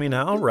down with me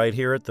now, right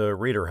here at the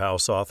Reader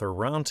House Author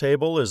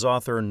Roundtable, is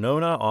author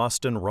Nona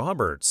Austin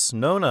Roberts.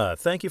 Nona,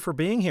 thank you for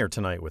being here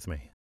tonight with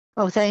me.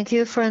 Oh, thank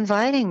you for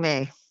inviting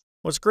me.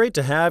 Well, it's great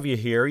to have you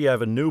here. You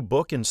have a new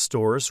book in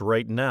stores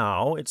right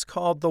now. It's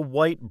called The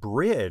White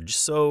Bridge.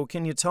 So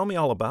can you tell me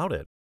all about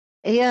it?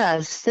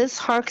 Yes, this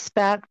harks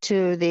back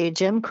to the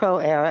Jim Crow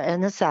era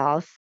in the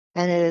South,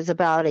 and it is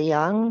about a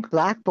young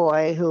black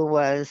boy who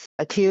was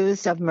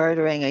accused of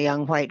murdering a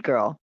young white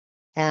girl.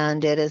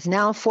 And it is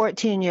now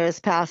 14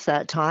 years past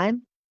that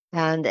time,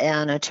 and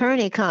an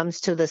attorney comes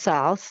to the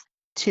South,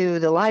 to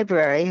the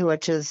library,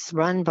 which is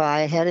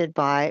headed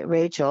by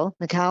Rachel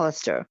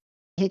McAllister.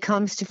 He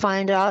comes to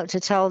find out, to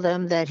tell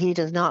them that he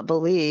does not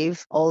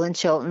believe Olin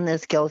Chilton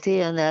is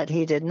guilty and that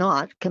he did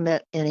not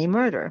commit any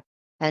murder.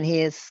 And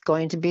he is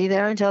going to be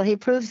there until he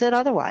proves it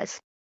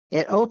otherwise.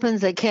 It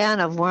opens a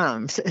can of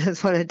worms,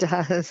 is what it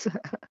does.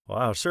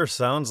 Wow, sure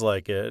sounds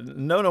like it.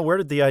 Nona, where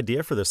did the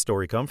idea for this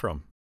story come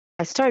from?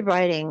 I started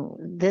writing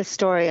this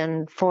story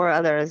and 4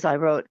 others I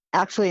wrote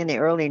actually in the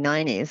early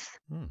 90s.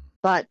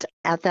 But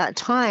at that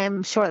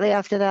time, shortly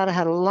after that, I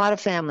had a lot of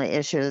family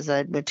issues.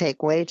 It would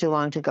take way too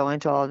long to go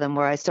into all of them,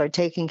 where I started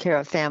taking care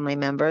of family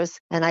members.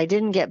 And I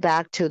didn't get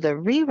back to the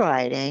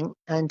rewriting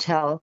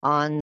until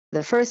on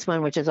the first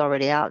one, which is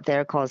already out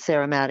there, called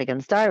Sarah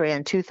Madigan's Diary,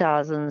 in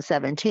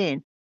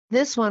 2017.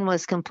 This one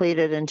was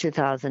completed in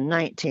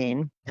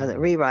 2019, the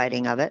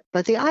rewriting of it.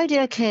 But the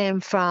idea came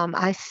from,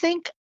 I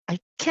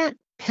can't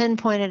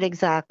pinpoint it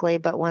exactly,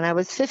 but when I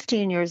was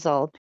 15 years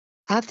old,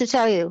 I have to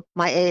tell you,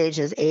 my age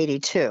is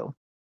 82.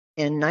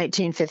 In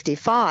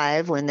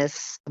 1955,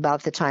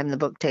 about the time the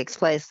book takes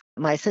place,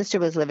 my sister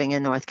was living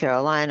in North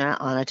Carolina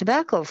on a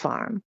tobacco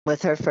farm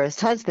with her first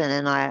husband,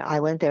 and I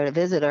went there to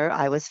visit her.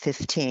 I was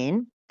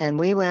 15, and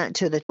we went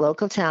to the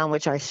local town,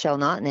 which I shall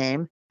not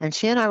name, and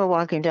she and I were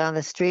walking down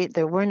the street.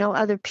 There were no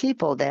other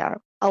people there.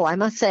 Oh, I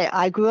must say,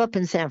 I grew up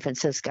in San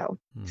Francisco,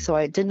 so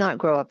I did not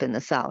grow up in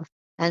the South.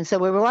 And so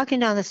we were walking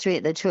down the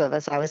street, the two of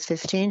us. I was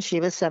 15, she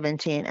was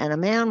 17, and a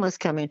man was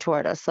coming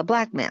toward us, a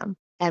black man.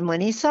 And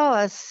when he saw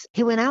us,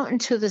 he went out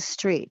into the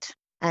street,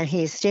 and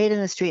he stayed in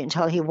the street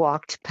until he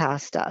walked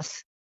past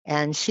us.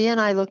 And she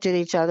and I looked at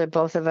each other,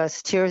 both of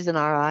us, tears in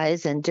our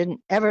eyes, and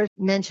didn't ever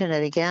mention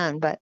it again.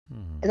 But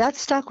that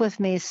stuck with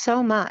me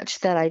so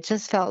much that I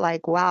just felt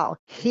like, wow,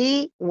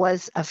 he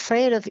was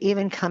afraid of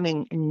even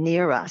coming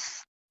near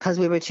us, because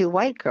we were 2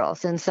 white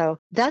girls. And so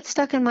that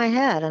stuck in my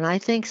head. And I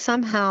think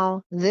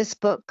somehow this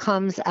book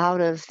comes out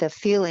of the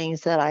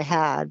feelings that I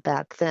had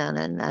back then.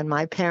 And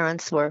my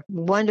parents were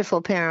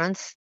wonderful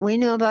parents. We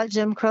knew about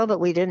Jim Crow, but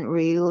we didn't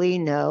really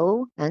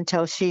know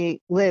until she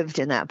lived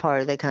in that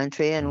part of the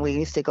country. And we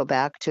used to go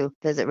back to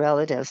visit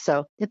relatives.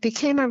 So it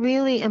became a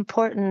really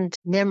important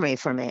memory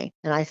for me.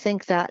 And I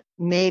think that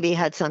maybe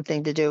had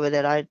something to do with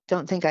it. I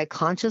don't think I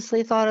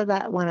consciously thought of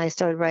that when I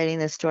started writing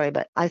this story,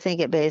 but I think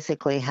it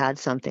basically had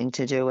something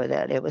to do with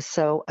it. It was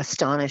so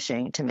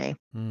astonishing to me.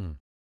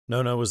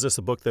 Nona, was this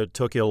a book that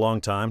took you a long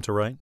time to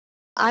write?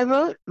 I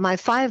wrote my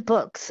 5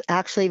 books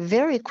actually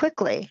very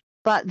quickly.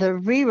 But the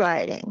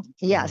rewriting,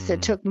 yes,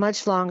 it took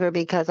much longer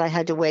because I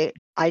had to wait.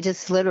 I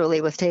just literally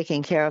was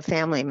taking care of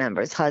family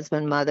members,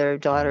 husband, mother,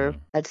 daughter,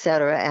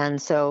 etc. And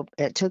so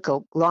it took a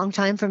long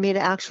time for me to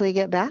actually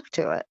get back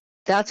to it.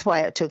 That's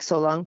why it took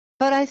so long.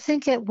 But I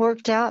think it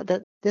worked out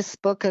that this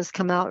book has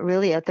come out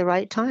really at the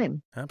right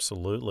time.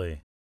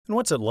 Absolutely. And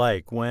what's it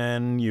like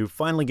when you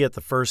finally get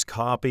the first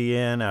copy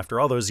in after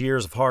all those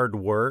years of hard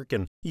work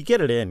and you get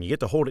it in, you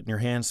get to hold it in your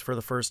hands for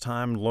the first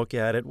time, look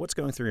at it? What's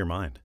going through your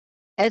mind?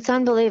 It's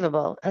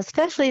unbelievable,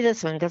 especially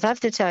this one, because I have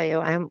to tell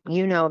you,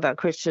 you know about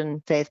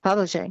Christian Faith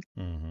Publishing.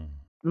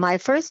 My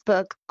first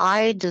book,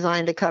 I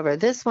designed a cover.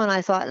 This one,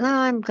 I thought, no,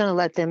 I'm going to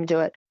let them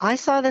do it. I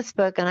saw this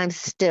book, and I'm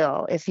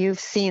still, if you've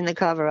seen the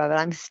cover of it,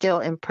 I'm still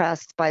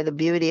impressed by the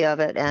beauty of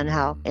it and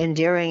how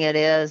endearing it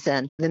is.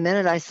 And the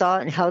minute I saw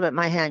it and held it in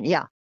my hand,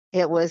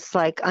 it was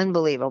like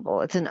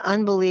unbelievable. It's an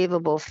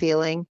unbelievable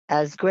feeling,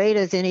 as great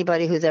as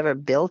anybody who's ever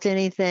built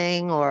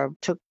anything or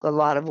took a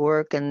lot of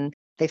work and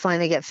they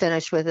finally get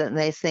finished with it and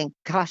they think,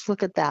 gosh,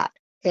 look at that.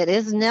 It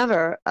is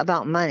never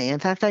about money. In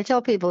fact, I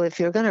tell people, if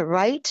you're going to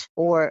write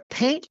or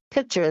paint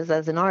pictures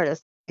as an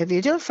artist, if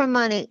you do it for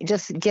money,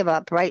 just give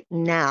up right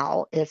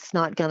now. It's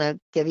not going to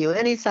give you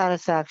any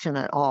satisfaction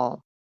at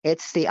all.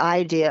 It's the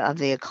idea of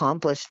the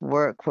accomplished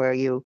work where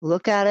you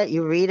look at it,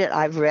 you read it.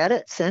 I've read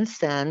it since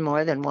then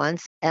more than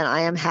once, and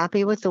I am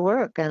happy with the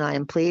work and I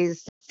am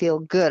pleased, feel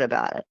good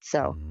about it.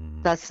 So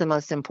that's the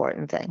most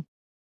important thing.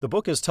 The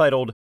book is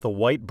titled The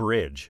White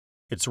Bridge.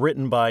 It's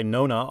written by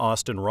Nona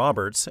Austin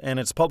Roberts, and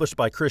it's published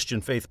by Christian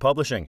Faith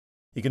Publishing.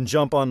 You can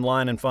jump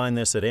online and find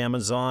this at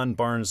Amazon,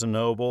 Barnes &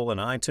 Noble, and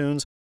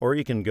iTunes, or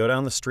you can go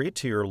down the street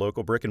to your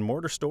local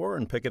brick-and-mortar store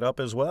and pick it up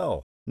as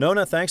well.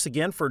 Nona, thanks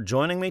again for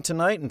joining me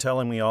tonight and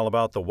telling me all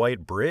about The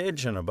White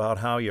Bridge and about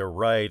how you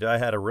write. I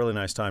had a really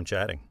nice time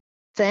chatting.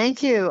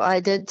 Thank you. I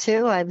did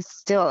too.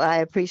 I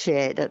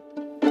appreciate it.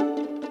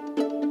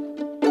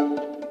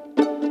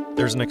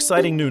 There's an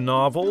exciting new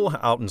novel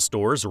out in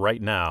stores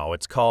right now.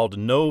 It's called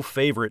No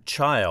Favorite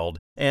Child,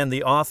 and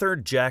the author,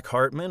 Jack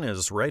Hartman,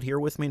 is right here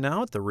with me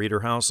now at the Reader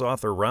House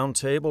Author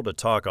Roundtable to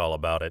talk all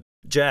about it.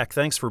 Jack,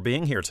 thanks for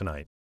being here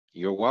tonight.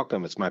 You're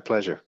welcome. It's my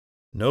pleasure.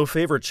 No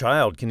Favorite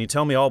Child. Can you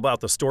tell me all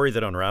about the story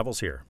that unravels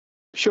here?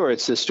 Sure.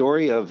 It's the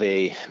story of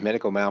a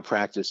medical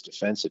malpractice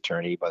defense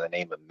attorney by the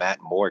name of Matt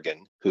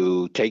Morgan,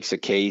 who takes a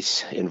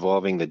case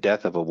involving the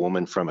death of a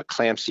woman from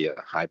eclampsia,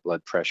 high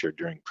blood pressure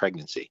during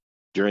pregnancy.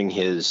 During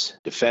his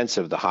defense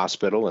of the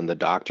hospital and the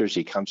doctors,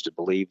 he comes to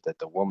believe that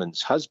the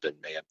woman's husband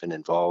may have been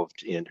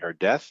involved in her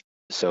death.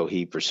 So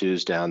he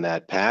pursues down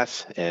that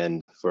path.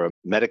 And for a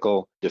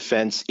medical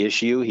defense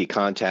issue, he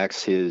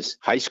contacts his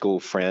high school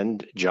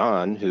friend,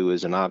 John, who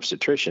is an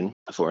obstetrician,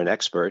 for an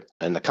expert.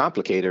 And the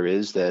complicator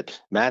is that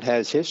Matt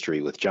has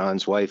history with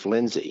John's wife,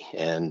 Lindsay,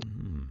 and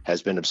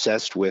has been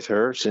obsessed with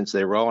her since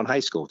they were all in high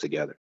school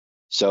together.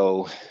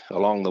 So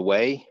along the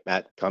way,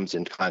 Matt comes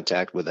in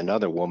contact with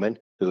another woman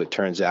who it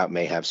turns out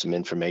may have some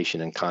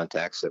information and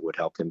contacts that would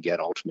help him get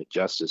ultimate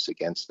justice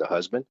against the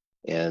husband.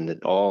 And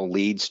it all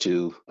leads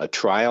to a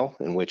trial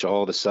in which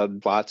all the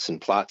subplots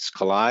and plots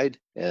collide.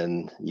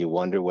 And you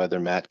wonder whether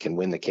Matt can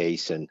win the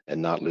case and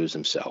not lose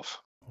himself.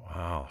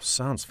 Wow,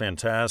 sounds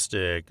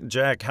fantastic.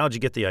 Jack, how'd you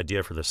get the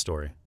idea for this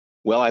story?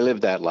 Well, I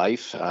lived that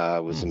life.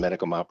 I was a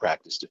medical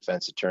malpractice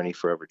defense attorney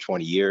for over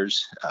 20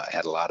 years. I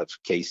had a lot of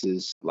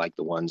cases like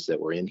the ones that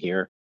were in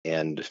here,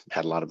 and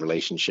had a lot of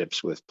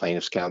relationships with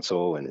plaintiffs'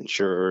 counsel and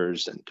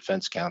insurers and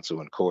defense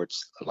counsel and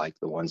courts like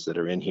the ones that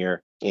are in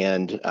here.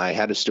 And I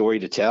had a story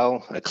to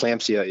tell.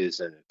 Eclampsia is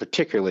a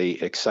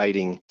particularly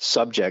exciting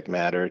subject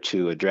matter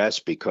to address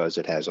because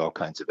it has all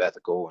kinds of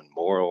ethical and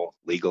moral,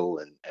 legal,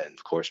 and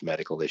of course,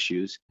 medical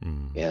issues.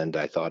 And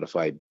I thought if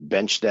I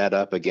benched that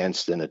up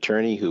against an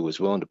attorney who was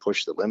willing to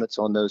push the limits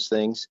on those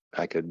things,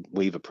 I could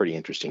weave a pretty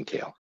interesting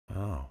tale.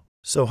 Oh.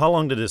 So how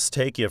long did this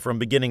take you from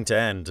beginning to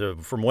end,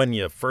 from when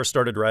you first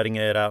started writing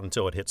it out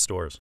until it hit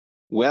stores?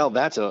 Well,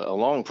 that's a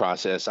long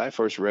process. I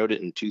first wrote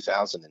it in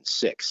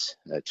 2006.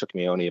 It took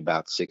me only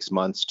about 6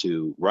 months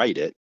to write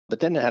it, but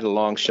then it had a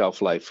long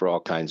shelf life for all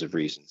kinds of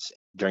reasons.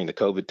 During the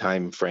COVID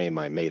time frame,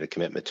 I made a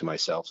commitment to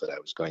myself that I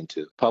was going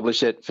to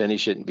publish it,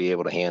 finish it, and be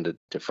able to hand it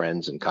to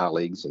friends and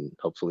colleagues and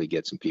hopefully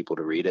get some people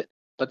to read it.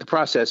 But the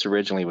process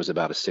originally was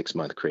about a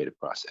 6-month creative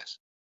process.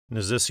 And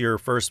is this your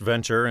first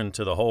venture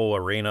into the whole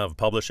arena of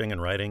publishing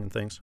and writing and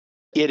things?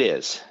 It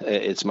is.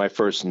 It's my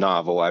first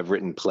novel. I've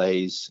written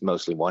plays,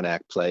 mostly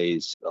one-act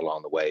plays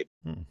along the way,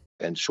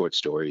 and short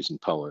stories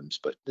and poems.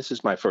 But this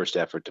is my first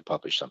effort to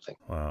publish something.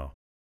 Wow.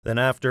 Then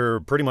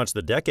after pretty much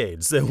the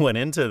decades that went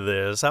into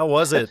this, how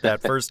was it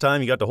that first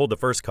time you got to hold the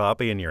first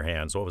copy in your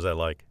hands? What was that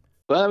like?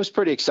 Well, it was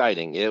pretty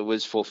exciting. It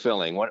was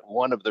fulfilling.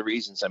 One of the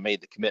reasons I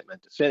made the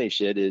commitment to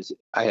finish it is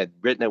I had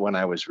written it when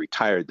I was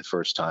retired the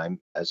first time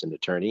as an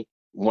attorney.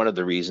 One of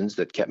the reasons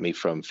that kept me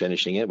from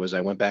finishing it was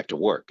I went back to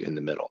work in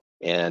the middle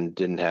and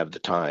didn't have the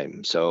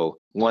time. So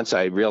once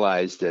I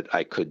realized that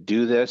I could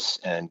do this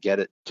and get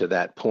it to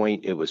that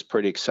point, it was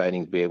pretty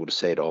exciting to be able to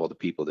say to all the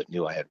people that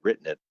knew I had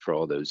written it for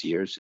all those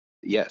years,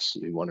 yes,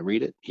 you want to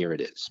read it? Here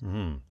it is.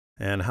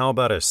 And how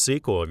about a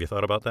sequel? Have you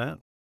thought about that?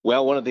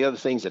 Well, one of the other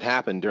things that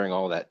happened during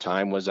all that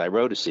time was I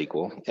wrote a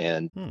sequel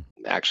and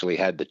actually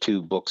had the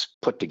two books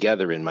put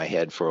together in my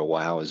head for a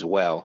while as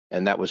well.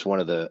 And that was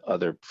one of the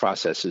other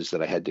processes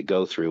that I had to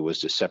go through, was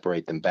to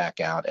separate them back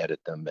out,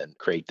 edit them, and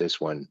create this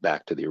one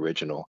back to the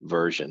original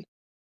version.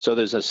 So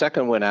there's a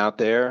second one out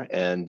there,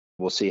 and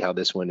we'll see how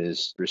this one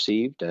is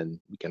received, and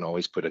we can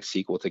always put a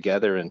sequel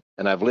together. And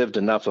I've lived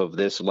enough of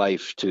this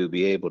life to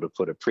be able to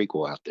put a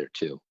prequel out there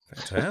too.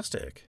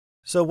 Fantastic.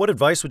 So what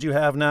advice would you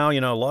have now?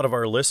 You know, a lot of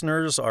our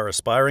listeners are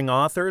aspiring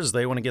authors.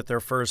 They want to get their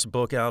first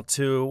book out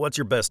too. What's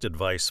your best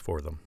advice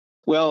for them?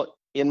 Well,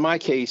 in my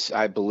case,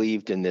 I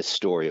believed in this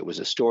story. It was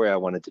a story I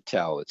wanted to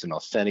tell. It's an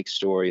authentic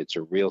story. It's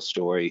a real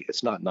story.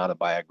 It's not a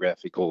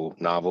biographical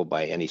novel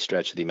by any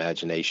stretch of the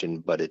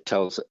imagination, but it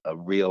tells a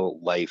real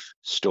life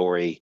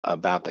story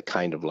about the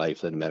kind of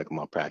life that a medical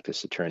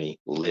malpractice attorney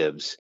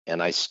lives.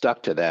 And I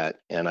stuck to that,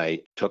 and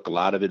I took a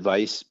lot of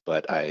advice,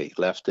 but I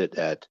left it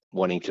at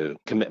wanting to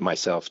commit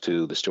myself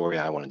to the story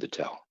I wanted to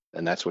tell.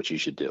 And that's what you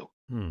should do.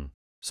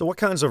 So what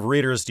kinds of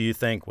readers do you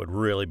think would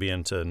really be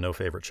into No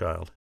Favorite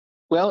Child?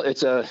 Well,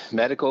 it's a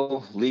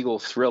medical legal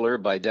thriller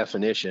by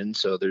definition,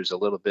 so there's a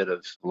little bit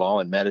of law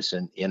and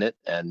medicine in it.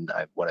 And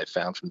what I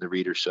found from the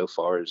readers so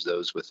far is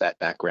those with that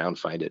background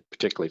find it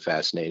particularly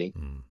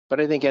fascinating. But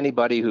I think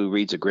anybody who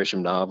reads a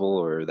Grisham novel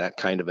or that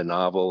kind of a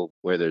novel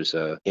where there's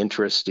a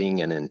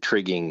interesting and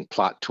intriguing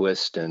plot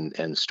twist and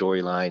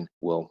storyline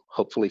will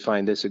hopefully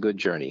find this a good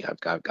journey. I've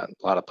gotten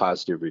a lot of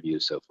positive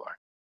reviews so far.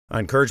 I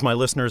encourage my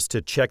listeners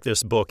to check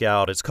this book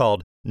out. It's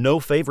called No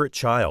Favorite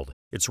Child.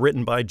 It's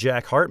written by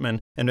Jack Hartman,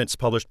 and it's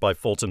published by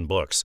Fulton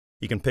Books.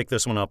 You can pick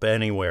this one up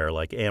anywhere,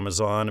 like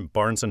Amazon,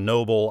 Barnes &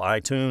 Noble,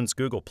 iTunes,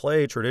 Google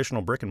Play,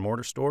 traditional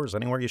brick-and-mortar stores,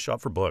 anywhere you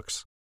shop for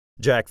books.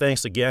 Jack,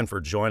 thanks again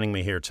for joining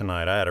me here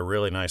tonight. I had a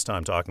really nice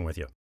time talking with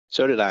you.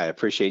 So did I.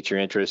 Appreciate your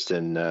interest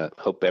and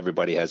hope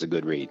everybody has a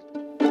good read.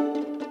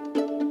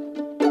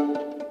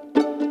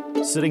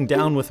 Sitting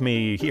down with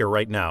me here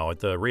right now at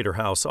the Reader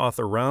House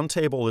Author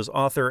Roundtable is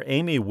author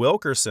Amy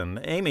Wilkerson.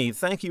 Amy,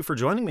 thank you for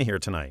joining me here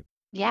tonight.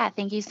 Yeah,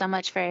 thank you so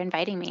much for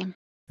inviting me.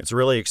 It's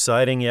really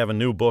exciting. You have a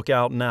new book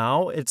out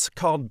now. It's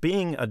called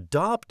Being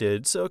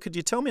Adopted. So could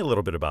you tell me a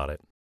little bit about it?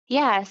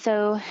 Yeah,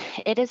 so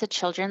it is a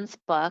children's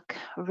book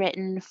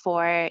written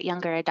for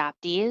younger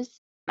adoptees.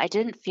 I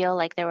didn't feel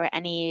like there were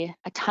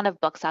a ton of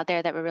books out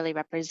there that were really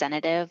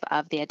representative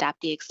of the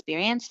adoptee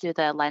experience through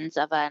the lens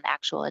of an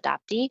actual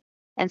adoptee.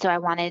 And so I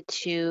wanted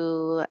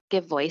to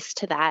give voice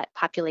to that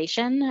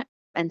population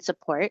and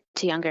support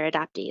to younger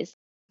adoptees.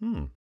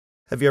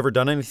 Have you ever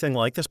done anything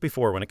like this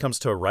before when it comes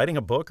to writing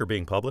a book or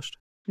being published?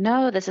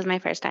 No, this is my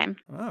first time.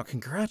 Oh,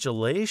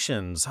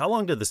 congratulations. How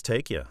long did this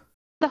take you?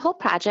 The whole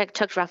project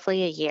took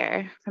roughly a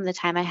year from the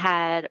time I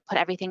had put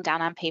everything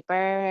down on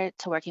paper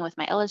to working with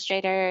my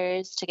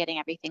illustrators to getting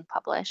everything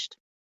published.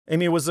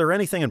 Amy, was there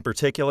anything in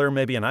particular,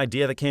 maybe an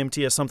idea that came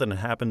to you, something that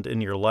happened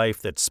in your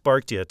life that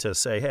sparked you to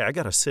say, hey, I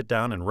got to sit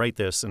down and write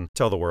this and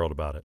tell the world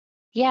about it?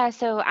 Yeah,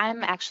 so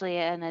I'm actually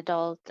an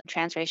adult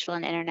transracial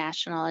and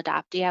international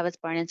adoptee. I was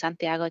born in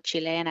Santiago,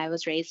 Chile, and I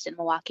was raised in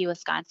Milwaukee,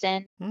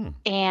 Wisconsin.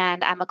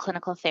 And I'm a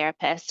clinical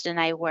therapist, and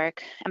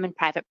I'm in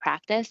private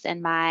practice,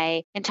 and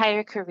my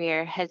entire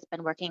career has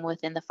been working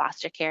within the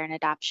foster care and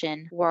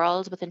adoption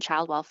world, within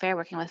child welfare,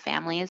 working with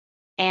families.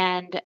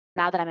 And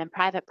now that I'm in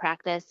private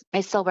practice,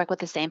 I still work with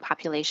the same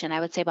population. I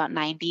would say about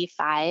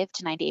 95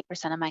 to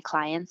 98% of my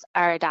clients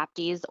are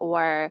adoptees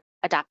or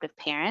adoptive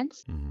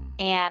parents.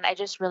 And I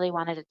just really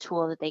wanted a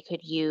tool that they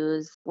could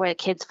use where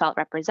kids felt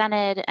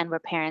represented and where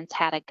parents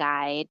had a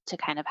guide to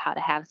kind of how to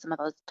have some of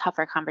those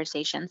tougher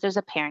conversations. There's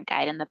a parent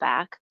guide in the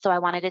back. So I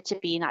wanted it to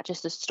be not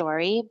just a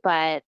story,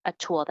 but a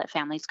tool that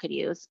families could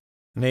use.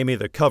 And Amy,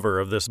 the cover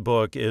of this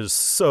book is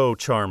so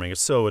charming. It's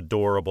so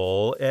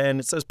adorable. And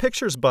it says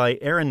pictures by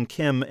Erin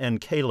Kim and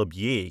Caleb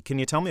Yee. Can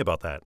you tell me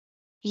about that?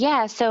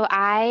 Yeah, so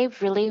I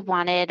really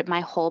wanted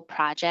my whole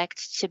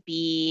project to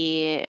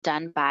be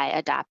done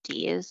by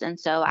adoptees. And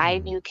so I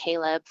knew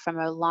Caleb from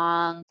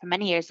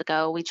many years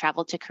ago. We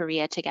traveled to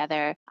Korea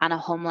together on a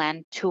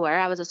homeland tour.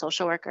 I was a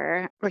social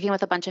worker working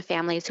with a bunch of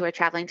families who were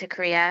traveling to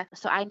Korea.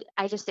 So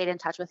I just stayed in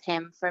touch with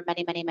him for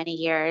many, many, many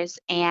years.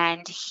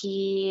 And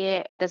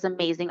he does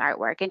amazing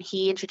artwork. And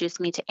he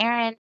introduced me to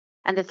Erin.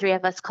 And the three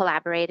of us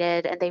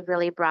collaborated, and they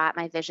really brought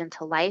my vision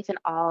to life in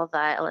all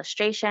the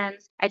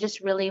illustrations. I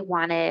just really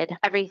wanted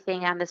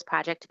everything on this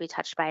project to be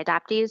touched by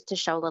adoptees, to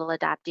show little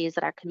adoptees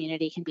that our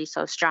community can be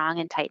so strong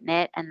and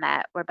tight-knit and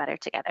that we're better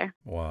together.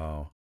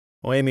 Wow.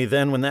 Well, Amy,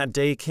 then when that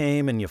day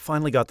came and you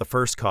finally got the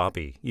first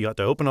copy, you got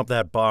to open up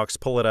that box,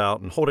 pull it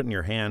out, and hold it in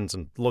your hands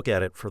and look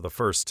at it for the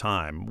first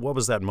time. What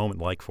was that moment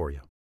like for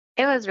you?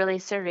 It was really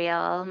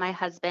surreal. My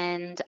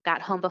husband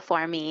got home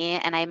before me,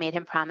 and I made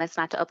him promise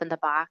not to open the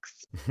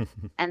box.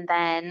 And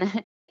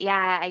then,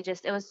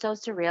 it was so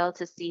surreal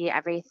to see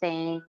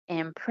everything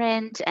in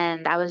print,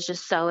 and I was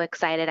just so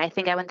excited. I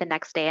think I went the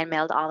next day and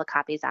mailed all the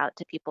copies out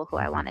to people who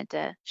I wanted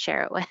to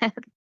share it with.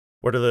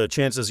 What are the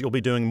chances you'll be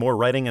doing more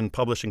writing and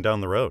publishing down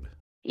the road?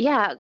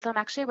 Yeah, so I'm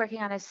actually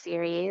working on a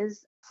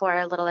series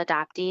for little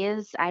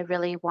adoptees. I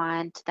really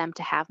want them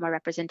to have more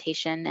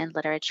representation in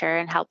literature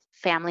and help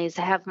families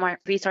have more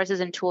resources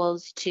and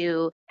tools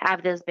to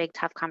have those big,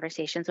 tough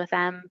conversations with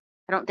them.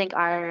 I don't think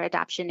our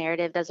adoption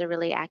narrative does a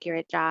really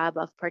accurate job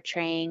of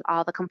portraying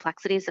all the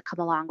complexities that come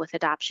along with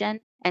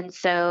adoption. And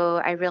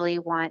so I really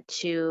want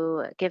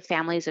to give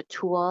families a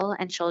tool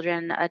and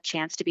children a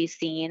chance to be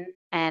seen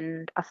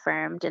and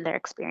affirmed in their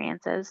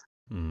experiences.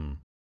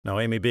 Now,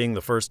 Amy, being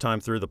the first time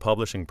through the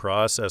publishing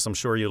process, I'm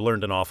sure you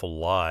learned an awful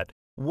lot.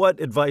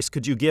 What advice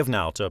could you give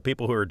now to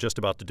people who are just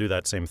about to do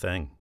that same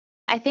thing?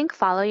 I think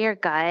follow your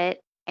gut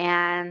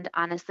and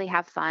honestly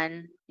have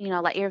fun.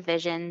 Let your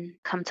vision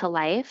come to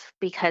life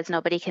because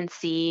nobody can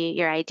see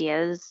your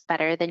ideas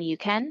better than you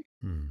can.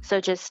 So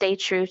just stay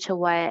true to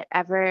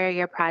whatever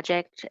your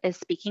project is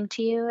speaking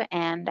to you,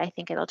 and I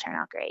think it'll turn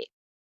out great.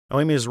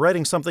 Amy, is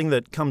writing something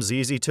that comes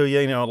easy to you?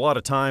 A lot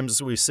of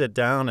times we sit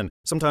down and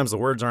sometimes the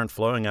words aren't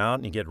flowing out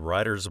and you get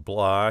writer's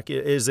block.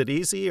 Is it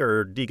easy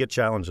or do you get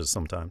challenges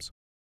sometimes?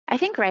 I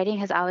think writing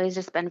has always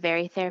just been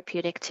very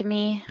therapeutic to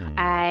me.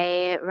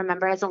 I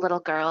remember as a little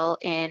girl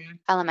in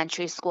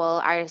elementary school,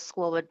 our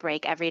school would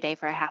break every day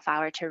for a half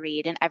hour to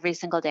read. And every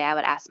single day I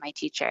would ask my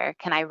teacher,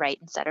 can I write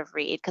instead of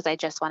read? Because I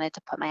just wanted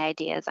to put my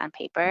ideas on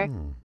paper.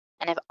 And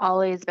I've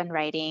always been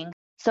writing.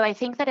 So I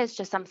think that it's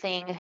just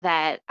something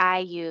that I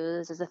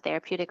use as a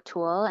therapeutic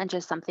tool and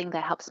just something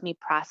that helps me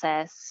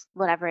process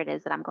whatever it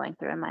is that I'm going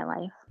through in my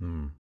life.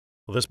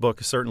 Well, this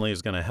book certainly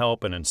is going to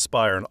help and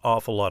inspire an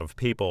awful lot of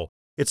people.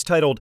 It's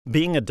titled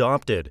Being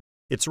Adopted.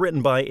 It's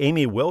written by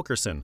Amy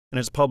Wilkerson, and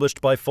it's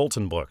published by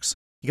Fulton Books.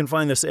 You can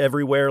find this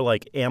everywhere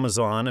like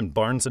Amazon and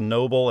Barnes &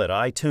 Noble, at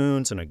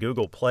iTunes and a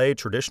Google Play,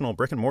 traditional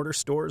brick-and-mortar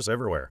stores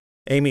everywhere.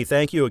 Amy,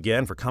 thank you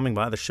again for coming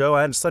by the show.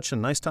 I had such a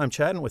nice time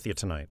chatting with you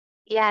tonight.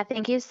 Yeah,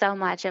 thank you so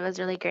much. It was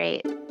really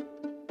great.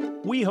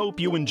 We hope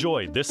you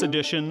enjoyed this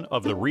edition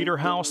of the Reader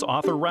House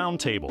Author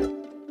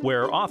Roundtable,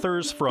 where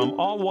authors from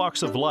all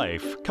walks of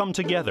life come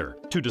together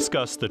to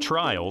discuss the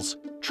trials,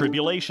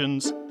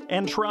 tribulations,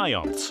 and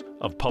triumphs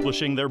of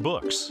publishing their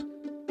books.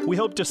 We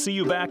hope to see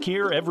you back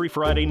here every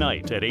Friday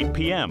night at 8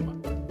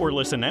 p.m. or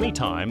listen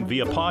anytime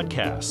via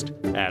podcast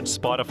at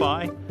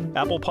Spotify,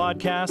 Apple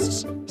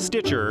Podcasts,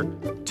 Stitcher,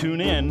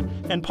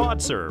 TuneIn, and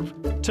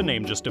PodServe, to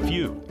name just a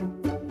few.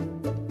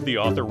 The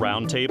Author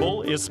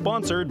Roundtable is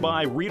sponsored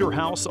by Reader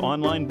House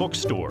Online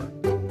Bookstore,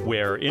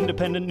 where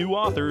independent new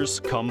authors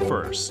come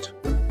first.